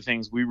one of the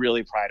things we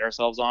really pride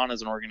ourselves on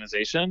as an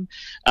organization.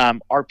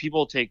 Our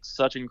people take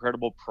such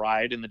incredible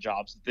pride in the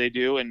jobs that they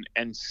do, and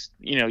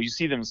you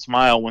see them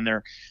smile when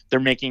they're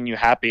making you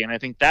happy. And I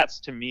think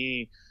that's, to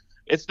me,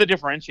 it's the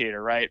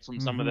differentiator, right, from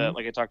some of the,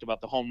 like I talked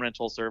about, the home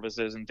rental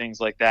services and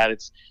things like that.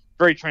 It's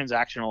very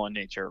transactional in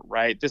nature,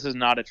 right? This is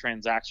not a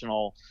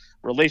transactional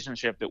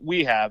relationship that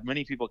we have.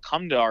 Many people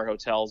come to our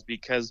hotels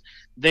because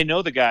they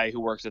know the guy who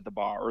works at the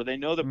bar, or they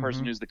know the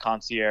person who's the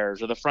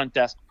concierge, or the front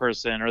desk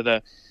person, or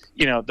the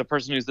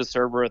person who's the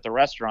server at the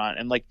restaurant.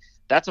 And like,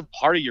 that's a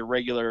part of your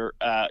regular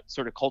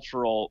sort of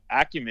cultural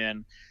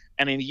acumen.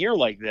 And in a year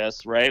like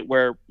this, right,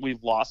 where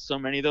we've lost so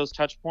many of those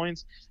touch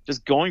points,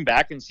 just going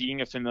back and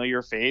seeing a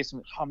familiar face,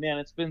 and, oh man,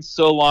 it's been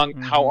so long.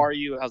 How are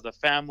you? How's the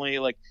family?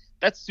 Like,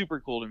 that's super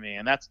cool to me.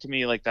 And that's, to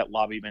me, like that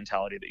lobby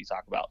mentality that you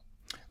talk about.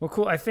 Well,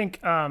 cool. I think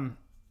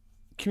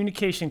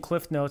communication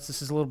cliff notes,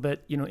 this is a little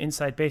bit,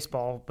 inside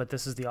baseball, but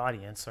this is the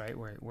audience, right?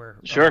 We're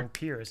sure.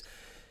 Peers.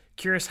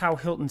 Curious how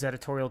Hilton's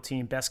editorial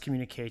team best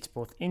communicates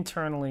both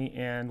internally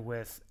and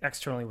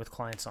externally with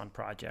clients on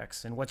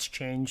projects, and what's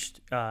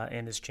changed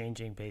and is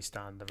changing based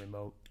on the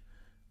remote.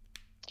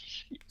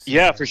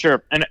 Yeah, for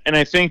sure. And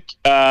I think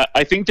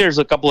there's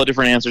a couple of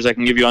different answers I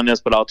can give you on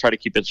this, but I'll try to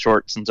keep it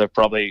short since I've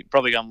probably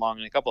gone long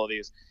in a couple of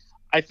these.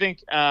 I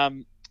think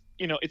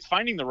it's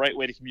finding the right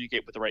way to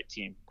communicate with the right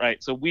team,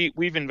 right? So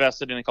we've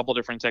invested in a couple of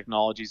different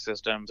technology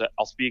systems.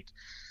 I'll speak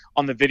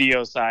on the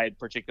video side,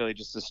 particularly,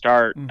 just to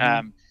start.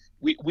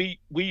 We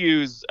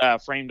use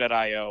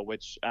Frame.io,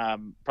 which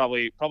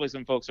probably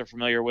some folks are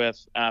familiar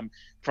with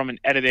from an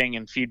editing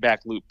and feedback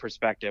loop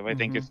perspective. I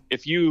think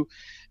if you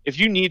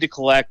need to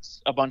collect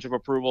a bunch of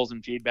approvals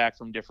and feedback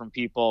from different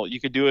people, you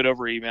could do it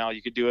over email.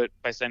 You could do it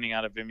by sending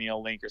out a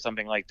Vimeo link or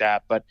something like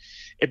that. But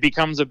it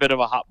becomes a bit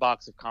of a hot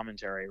box of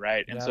commentary,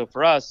 right? And so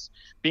for us,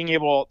 being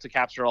able to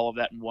capture all of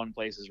that in one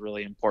place is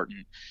really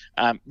important.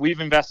 We've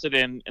invested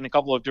in a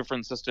couple of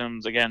different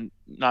systems. Again,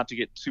 not to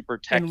get super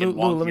tech. And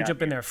Lou, let me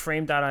jump in there.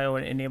 Frame.io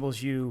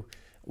enables you.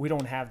 We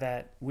don't have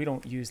that. We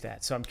don't use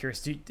that. So I'm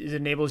curious. It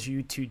enables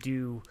you to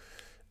do.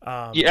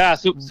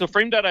 So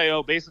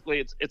Frame.io,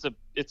 basically it's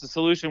a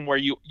solution where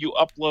you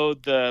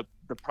upload the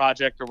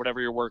project or whatever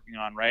you're working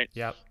on, right?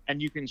 Yep.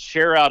 And you can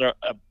share out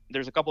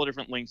there's a couple of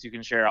different links you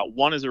can share out.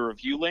 One is a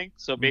review link.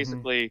 So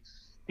basically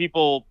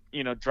people,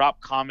 drop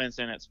comments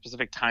in at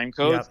specific time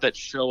codes that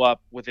show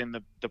up within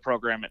the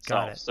program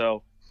itself.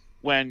 So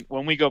when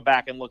we go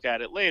back and look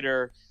at it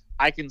later,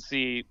 I can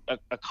see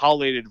a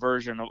collated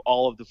version of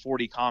all of the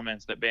 40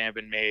 comments that may have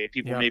been made.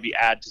 People maybe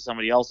add to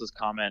somebody else's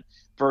comment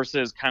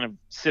versus kind of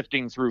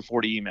sifting through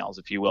 40 emails,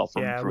 if you will,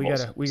 from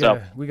approvals.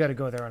 we gotta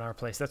go there on our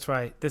place. That's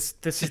why this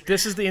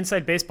is the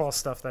inside baseball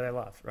stuff that I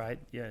love, right?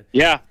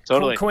 Yeah,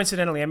 totally.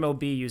 Coincidentally,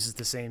 MLB uses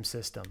the same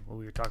system.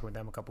 We were talking with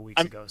them a couple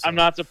weeks ago. So. I'm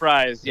not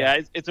surprised.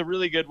 Yeah, it's a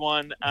really good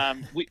one.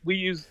 We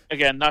use,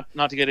 again,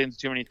 not to get into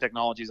too many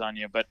technologies on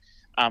you, but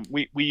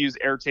we use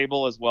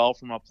Airtable as well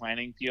from a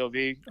planning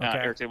POV.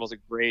 Airtable is a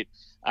great.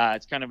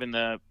 It's kind of in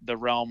the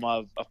realm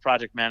of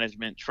project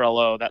management,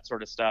 Trello, that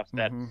sort of stuff.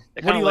 That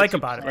what do you like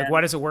about it? Like,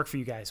 why does it work for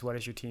you guys? Why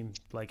does your team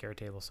like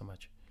Airtable so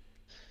much?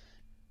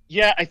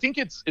 Yeah, I think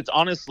it's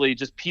honestly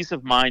just peace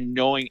of mind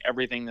knowing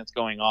everything that's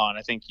going on.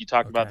 I think you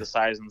talked about the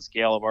size and the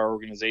scale of our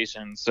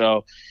organization,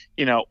 so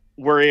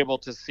we're able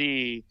to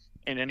see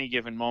in any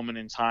given moment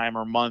in time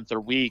or month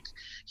or week,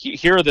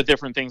 here are the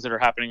different things that are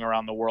happening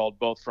around the world,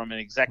 both from an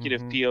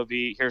executive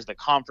POV. Here's the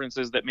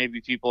conferences that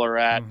maybe people are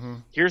at.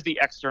 Here's the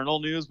external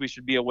news we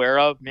should be aware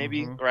of,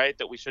 maybe, right,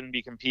 that we shouldn't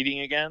be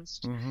competing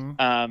against.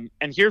 And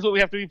here's what we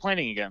have to be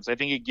planning against. I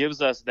think it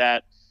gives us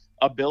that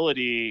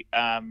ability.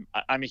 I'm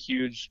a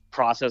huge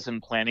process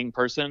and planning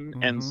person.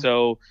 And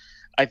so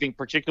I think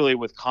particularly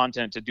with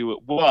content, to do it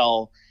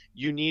well,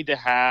 you need to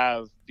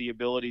have the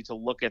ability to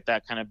look at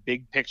that kind of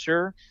big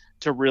picture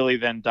to really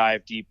then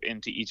dive deep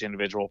into each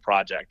individual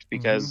project.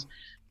 Because,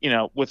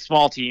 with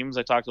small teams,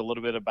 I talked a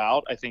little bit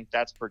about, I think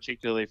that's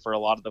particularly for a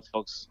lot of the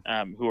folks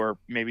who are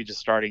maybe just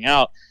starting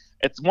out,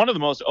 it's one of the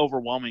most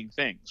overwhelming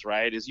things,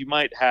 right? Is you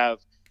might have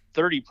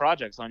 30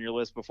 projects on your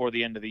list before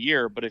the end of the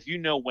year, but if you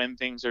know when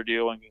things are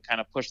due and can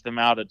kind of push them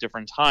out at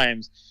different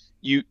times,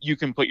 you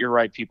can put your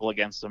right people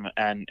against them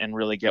and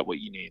really get what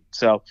you need.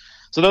 So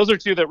those are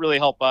two that really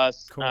help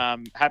us. Cool.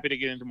 Happy to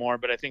get into more,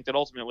 but I think that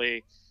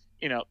ultimately,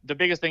 the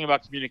biggest thing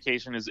about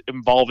communication is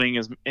involving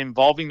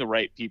the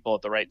right people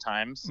at the right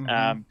times.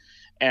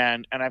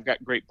 And I've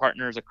got great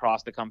partners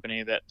across the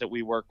company that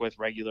we work with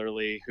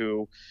regularly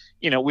who,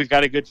 we've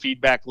got a good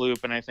feedback loop.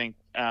 And I think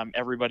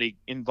everybody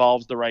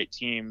involves the right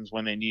teams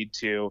when they need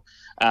to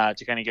kind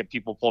of get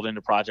people pulled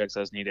into projects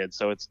as needed.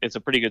 So it's a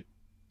pretty good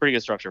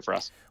structure for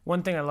us.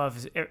 One thing I love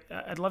is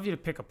I'd love you to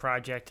pick a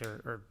project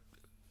or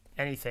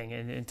anything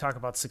and talk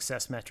about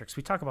success metrics.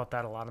 We talk about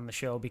that a lot on the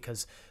show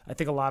because I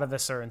think a lot of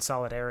us are in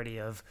solidarity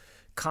of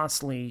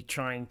constantly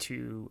trying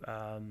to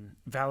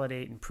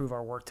validate and prove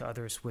our work to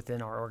others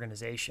within our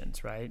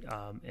organizations, right?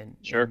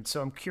 Sure. And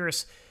so I'm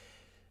curious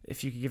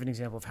if you could give an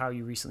example of how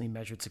you recently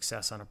measured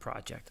success on a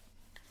project.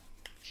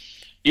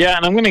 Yeah,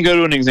 and I'm going to go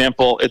to an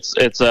example.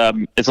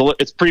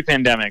 It's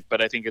pre-pandemic, but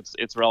I think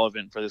it's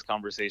relevant for this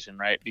conversation,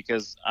 right?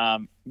 Because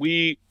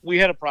we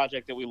had a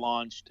project that we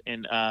launched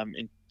in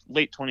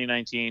late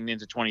 2019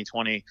 into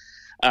 2020.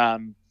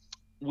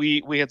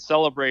 We had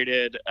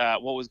celebrated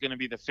what was going to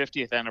be the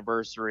 50th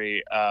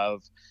anniversary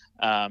of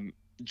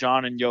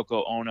John and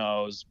Yoko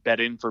Ono's "Bet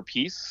In for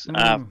Peace."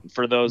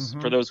 For those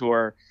who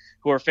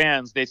are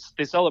fans, they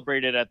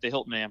celebrated at the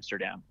Hilton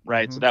Amsterdam,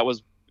 right? So that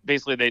was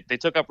basically they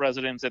took up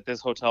residence at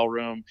this hotel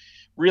room,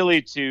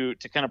 really to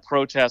kind of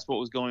protest what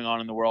was going on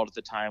in the world at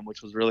the time,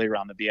 which was really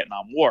around the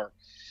Vietnam War.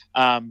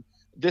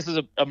 This is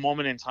a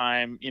moment in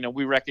time,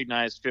 we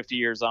recognized 50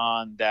 years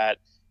on that,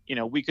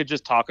 we could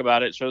just talk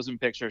about it, show some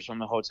pictures from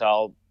the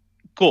hotel.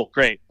 Cool,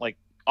 great, like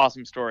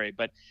awesome story.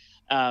 But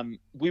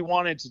we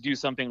wanted to do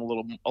something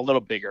a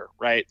little bigger,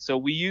 right? So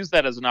we used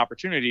that as an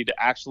opportunity to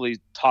actually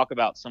talk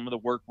about some of the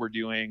work we're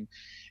doing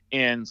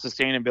in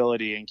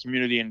sustainability and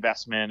community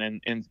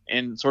investment and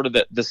in sort of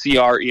the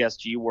CR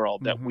ESG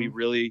world that we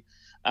really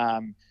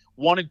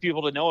wanted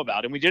people to know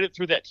about. And we did it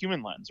through that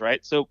human lens, right?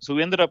 So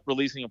we ended up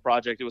releasing a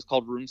project. It was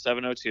called Room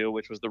 702,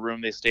 which was the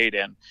room they stayed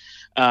in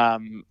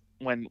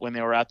when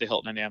they were at the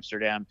Hilton in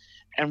Amsterdam.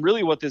 And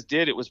really what this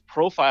did, it was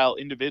profile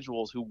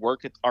individuals who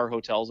work at our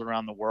hotels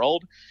around the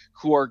world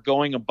who are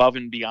going above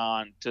and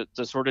beyond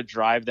to sort of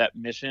drive that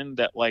mission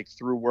that, like,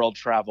 through world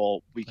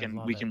travel, we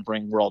can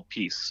bring world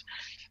peace.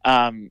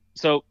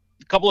 So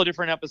a couple of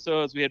different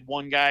episodes. We had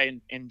one guy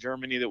in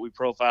Germany that we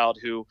profiled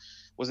who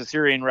was a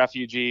Syrian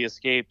refugee,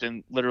 escaped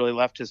and literally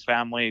left his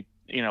family,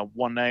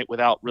 one night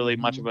without really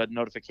much of a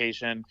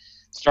notification,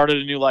 started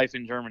a new life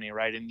in Germany,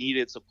 right? And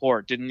needed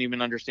support, didn't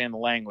even understand the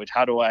language.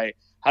 How do I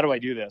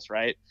do this,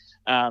 right?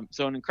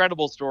 So an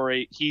incredible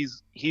story.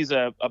 He's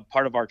a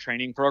part of our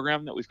training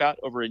program that we've got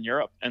over in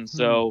Europe. And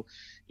so,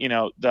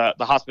 the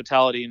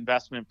hospitality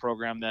investment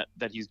program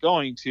that he's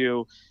going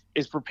to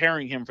is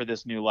preparing him for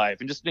this new life.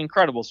 And just an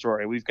incredible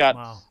story. We've got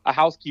a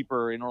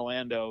housekeeper in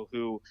Orlando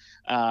who,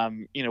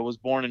 was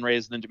born and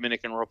raised in the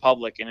Dominican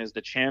Republic and is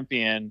the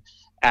champion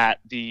at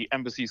the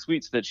Embassy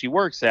Suites that she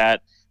works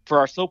at for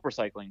our soap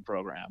recycling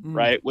program,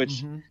 right?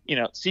 Which,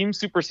 seems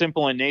super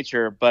simple in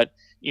nature, but,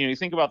 you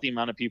think about the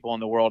amount of people in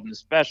the world, and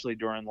especially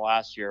during the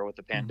last year with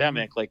the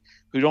pandemic, like,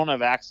 who don't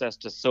have access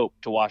to soap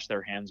to wash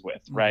their hands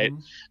with, right?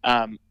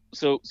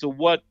 So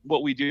what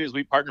we do is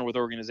we partner with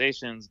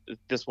organizations,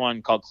 this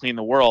one called Clean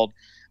the World,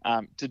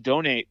 to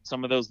donate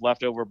some of those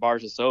leftover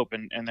bars of soap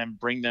and then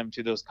bring them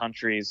to those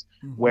countries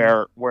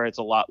where it's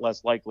a lot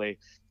less likely.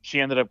 She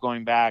ended up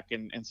going back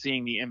and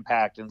seeing the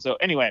impact. And so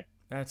anyway,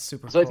 that's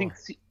super so cool. I think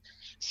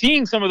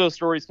seeing some of those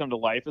stories come to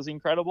life is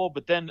incredible.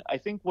 But then I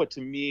think what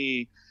to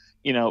me,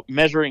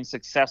 measuring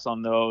success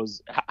on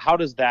those, how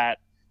does that,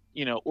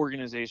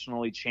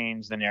 organizationally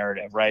change the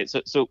narrative, right?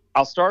 So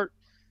I'll start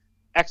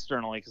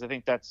externally, because I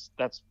think that's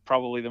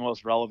probably the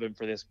most relevant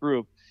for this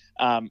group.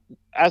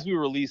 As we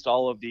released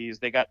all of these,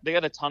 they got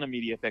a ton of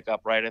media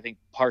pickup, right? I think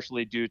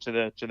partially due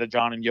to the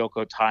John and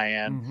Yoko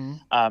tie-in,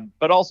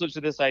 but also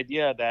to this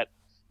idea that,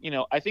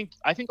 I think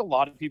a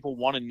lot of people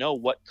want to know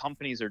what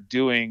companies are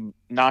doing,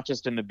 not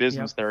just in the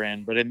business they're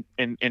in, but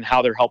in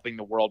how they're helping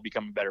the world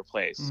become a better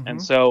place.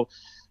 And so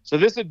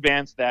this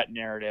advanced that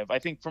narrative. I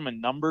think from a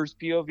numbers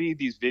POV,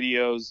 these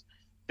videos,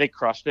 they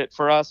crushed it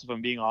for us, if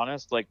I'm being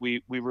honest. Like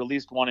we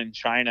released one in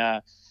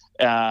China,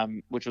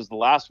 which was the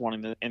last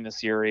one in the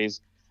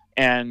series.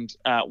 And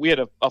we had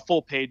a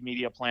full paid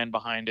media plan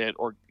behind it,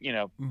 or,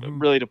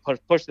 really to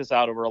push this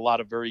out over a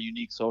lot of very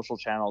unique social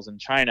channels in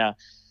China.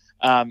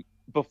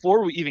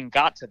 Before we even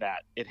got to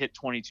that, it hit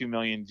 22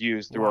 million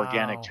views through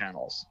organic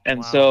channels.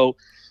 And so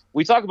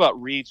we talk about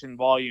reach and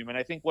volume. And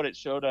I think what it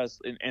showed us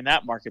in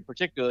that market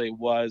particularly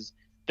was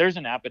there's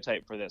an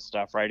appetite for this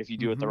stuff, right? If you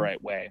do it the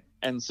right way.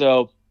 And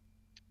so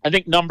I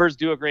think numbers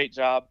do a great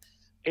job.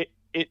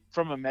 It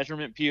from a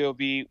measurement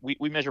POV,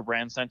 we measure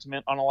brand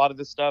sentiment on a lot of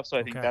this stuff. So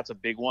I think that's a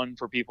big one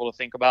for people to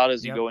think about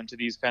as you go into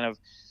these kind of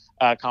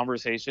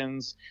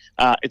conversations.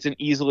 It's an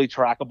easily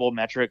trackable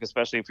metric,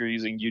 especially if you're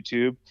using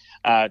YouTube,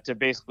 to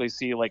basically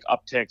see like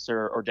upticks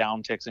or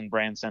downticks in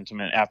brand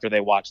sentiment after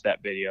they watch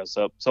that video.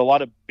 So a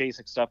lot of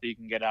basic stuff that you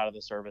can get out of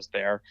the service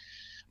there.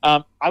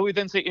 I would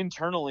then say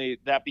internally,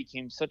 that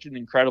became such an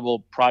incredible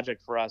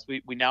project for us.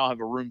 We now have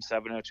a Room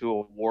 702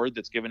 award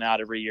that's given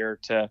out every year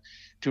to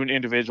an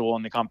individual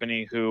in the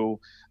company who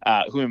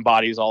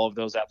embodies all of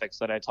those ethics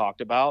that I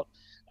talked about.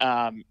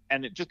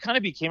 And it just kind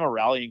of became a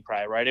rallying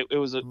cry, right? It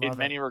was in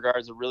many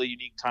regards a really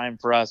unique time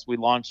for us. We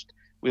launched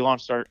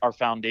our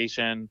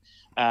foundation,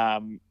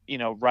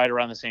 right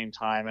around the same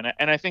time.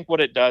 And I think what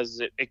it does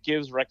is it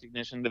gives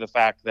recognition to the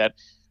fact that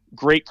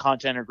great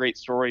content or great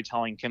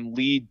storytelling can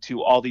lead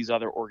to all these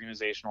other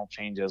organizational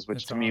changes,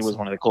 which to me was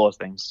one of the coolest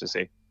things to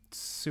see.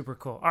 Super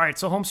cool. All right.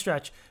 So home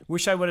stretch,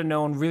 wish I would have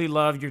known, really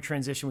loved your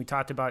transition. We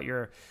talked about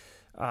your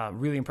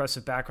really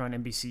impressive background,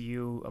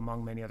 NBCU,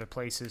 among many other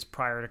places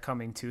prior to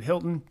coming to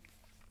Hilton.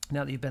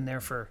 Now that you've been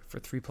there for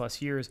 3+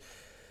 years,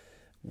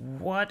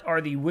 what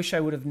are the wish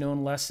I would have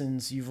known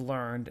lessons you've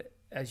learned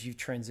as you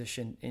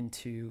transition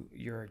into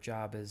your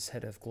job as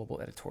head of global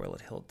editorial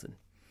at Hilton?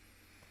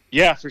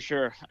 Yeah, for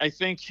sure. I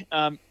think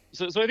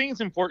so I think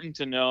it's important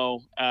to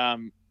know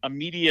a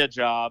media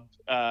job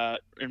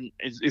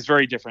is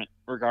very different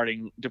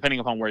depending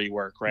upon where you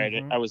work,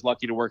 right? I was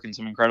lucky to work in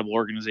some incredible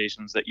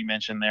organizations that you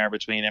mentioned there,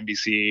 between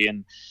NBC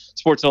and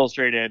Sports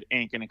Illustrated,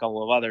 Inc., and a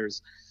couple of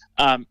others.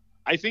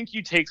 I think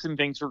you take some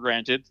things for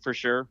granted, for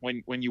sure,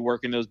 when you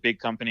work in those big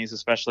companies,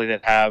 especially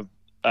that have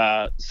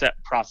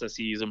set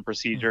processes and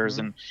procedures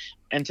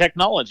and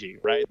technology,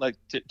 right? Like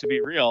to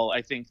be real,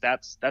 I think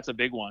that's a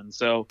big one.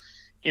 So,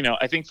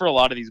 I think for a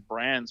lot of these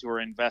brands who are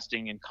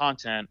investing in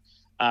content,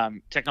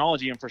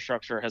 technology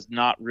infrastructure has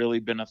not really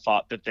been a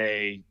thought that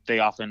they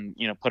often,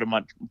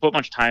 put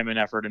much time and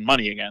effort and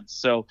money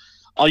against. So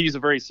I'll use a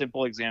very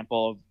simple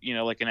example of,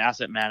 like an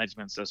asset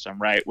management system,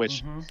 right?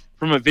 Which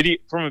from a video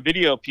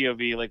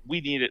POV, like we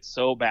need it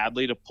so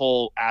badly to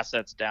pull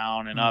assets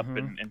down and up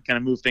and kind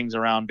of move things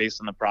around based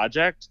on the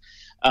project.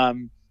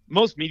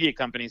 Most media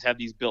companies have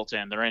these built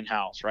in, they're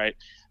in-house, right?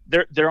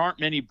 There aren't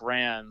many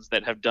brands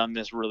that have done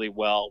this really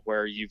well,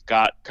 where you've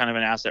got kind of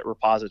an asset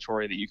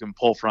repository that you can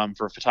pull from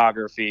for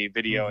photography,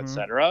 video,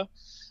 etc.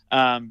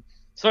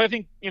 So I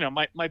think,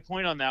 my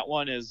point on that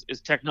one is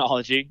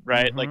technology,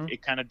 right? Like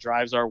it kind of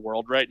drives our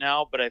world right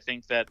now. But I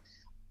think that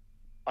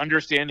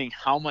understanding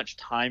how much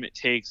time it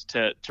takes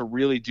to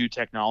really do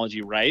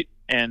technology right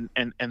and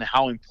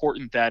how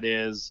important that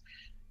is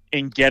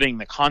in getting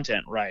the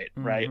content right?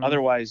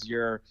 Otherwise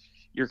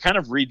you're kind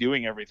of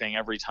redoing everything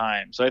every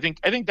time. So I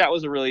think that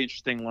was a really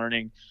interesting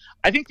learning.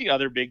 I think the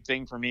other big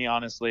thing for me,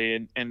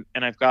 honestly, and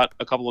I've got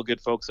a couple of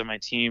good folks on my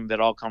team that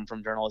all come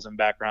from journalism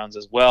backgrounds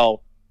as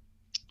well,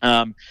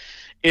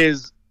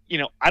 is,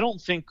 I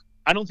don't think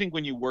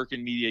when you work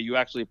in media, you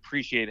actually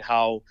appreciate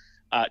how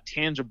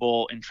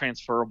tangible and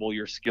transferable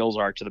your skills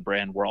are to the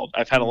brand world.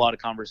 I've had a lot of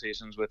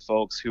conversations with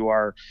folks who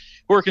are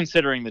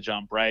considering the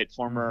jump, right?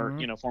 Former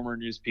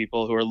news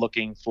people who are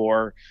looking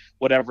for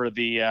whatever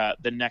the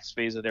next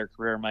phase of their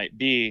career might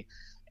be.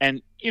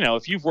 And,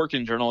 if you've worked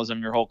in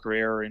journalism your whole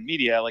career or in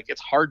media, like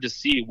it's hard to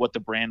see what the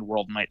brand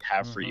world might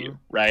have for you,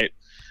 right?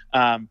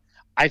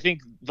 I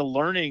think the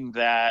learning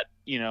that,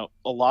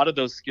 a lot of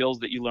those skills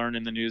that you learn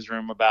in the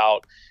newsroom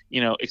about,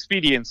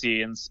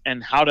 expediency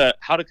and how to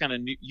kind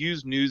of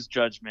use news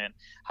judgment,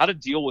 how to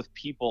deal with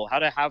people, how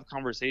to have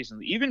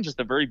conversations, even just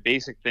the very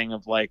basic thing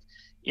of like,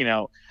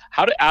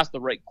 how to ask the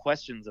right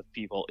questions of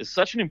people is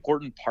such an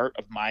important part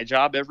of my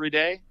job every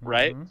day,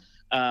 right?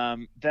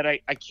 That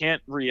I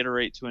can't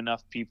reiterate to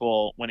enough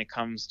people when it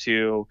comes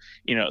to,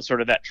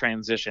 sort of that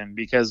transition,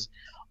 because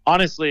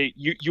honestly,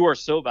 you are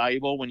so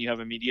valuable when you have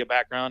a media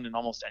background in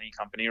almost any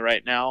company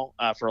right now,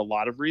 for a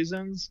lot of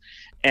reasons.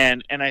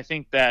 And I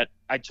think that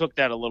I took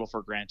that a little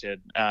for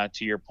granted,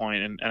 to your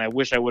point. And I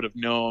wish I would have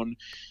known,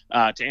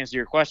 to answer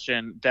your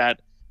question, that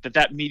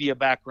media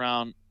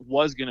background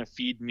was going to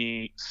feed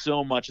me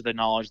so much of the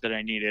knowledge that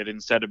I needed,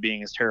 instead of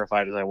being as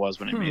terrified as I was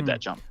when I made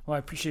that jump. Well, I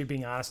appreciate you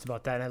being honest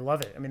about that. And I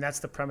love it. I mean, that's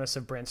the premise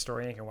of Brand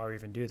Story Inc. and why we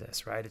even do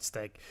this, right? It's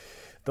like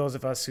those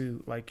of us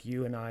who, like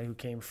you and I, who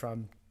came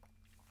from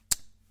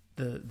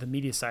the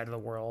media side of the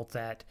world,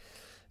 that,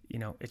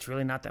 it's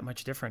really not that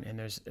much different, and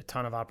there's a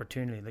ton of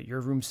opportunity. That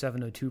your Room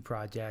 702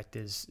 project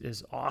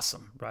is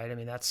awesome, right? I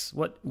mean, that's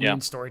what we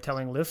in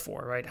storytelling live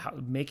for, right?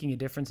 Making a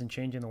difference and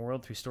changing the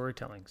world through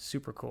storytelling.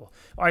 Super cool.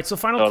 All right, so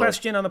final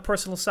question on the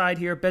personal side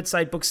here,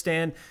 bedside book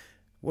stand.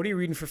 What are you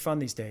reading for fun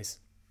these days?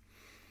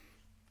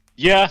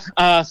 Yeah,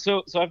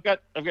 so I've got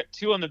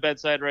two on the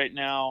bedside right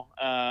now.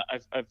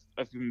 I've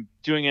been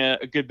doing a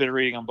good bit of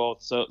reading on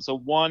both. So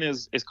one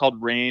is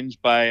called Range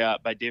by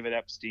David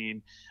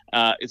Epstein.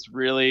 It's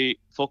really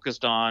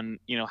focused on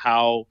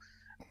how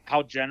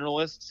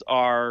generalists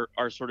are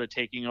sort of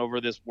taking over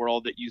this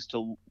world that used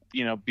to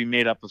be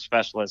made up of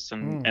specialists.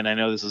 And I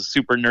know this is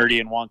super nerdy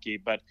and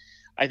wonky, but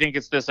I think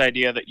it's this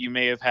idea that you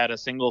may have had a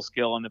single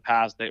skill in the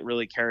past that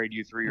really carried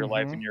you through your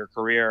life and your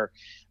career.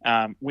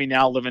 We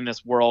now live in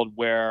this world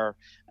where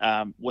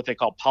what they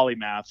call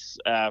polymaths,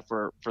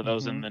 for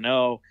those in the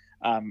know,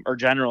 or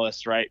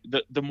generalists, right?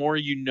 The more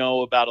you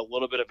know about a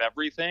little bit of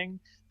everything,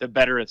 the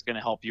better it's going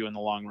to help you in the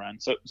long run.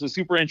 So it's a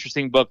super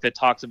interesting book that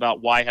talks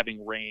about why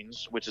having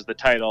range, which is the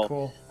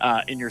title,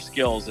 in your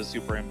skills is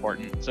super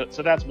important.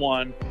 So that's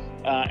one.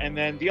 And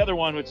then the other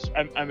one, which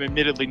I'm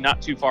admittedly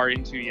not too far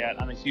into yet.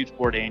 I'm a huge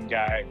Bourdain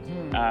guy.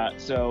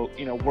 So,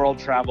 World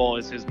Travel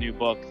is his new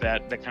book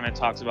that kind of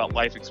talks about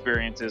life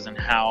experiences and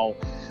how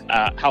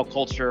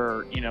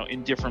culture,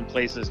 in different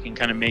places can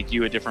kind of make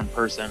you a different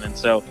person. And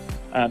so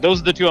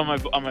those are the two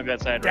on my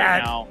bedside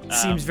right now. That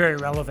seems very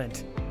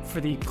relevant for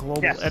the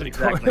global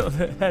editorial,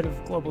 the head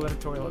of global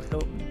editorial at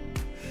Hilton.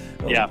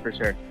 Yeah, for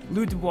sure.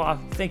 Lou Dubois,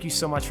 thank you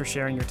so much for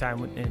sharing your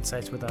time and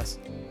insights with us.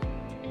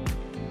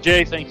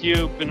 Jay, thank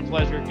you. Been a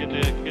pleasure. Good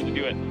to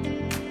do it.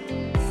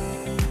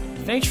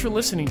 Thanks for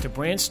listening to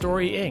Brand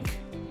Story Inc.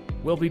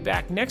 We'll be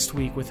back next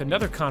week with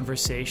another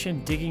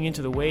conversation digging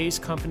into the ways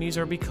companies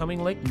are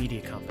becoming like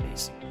media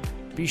companies.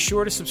 Be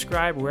sure to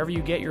subscribe wherever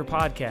you get your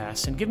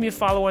podcasts, and give me a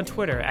follow on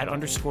Twitter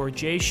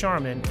 @_Jay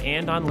Sharman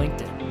and on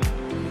LinkedIn.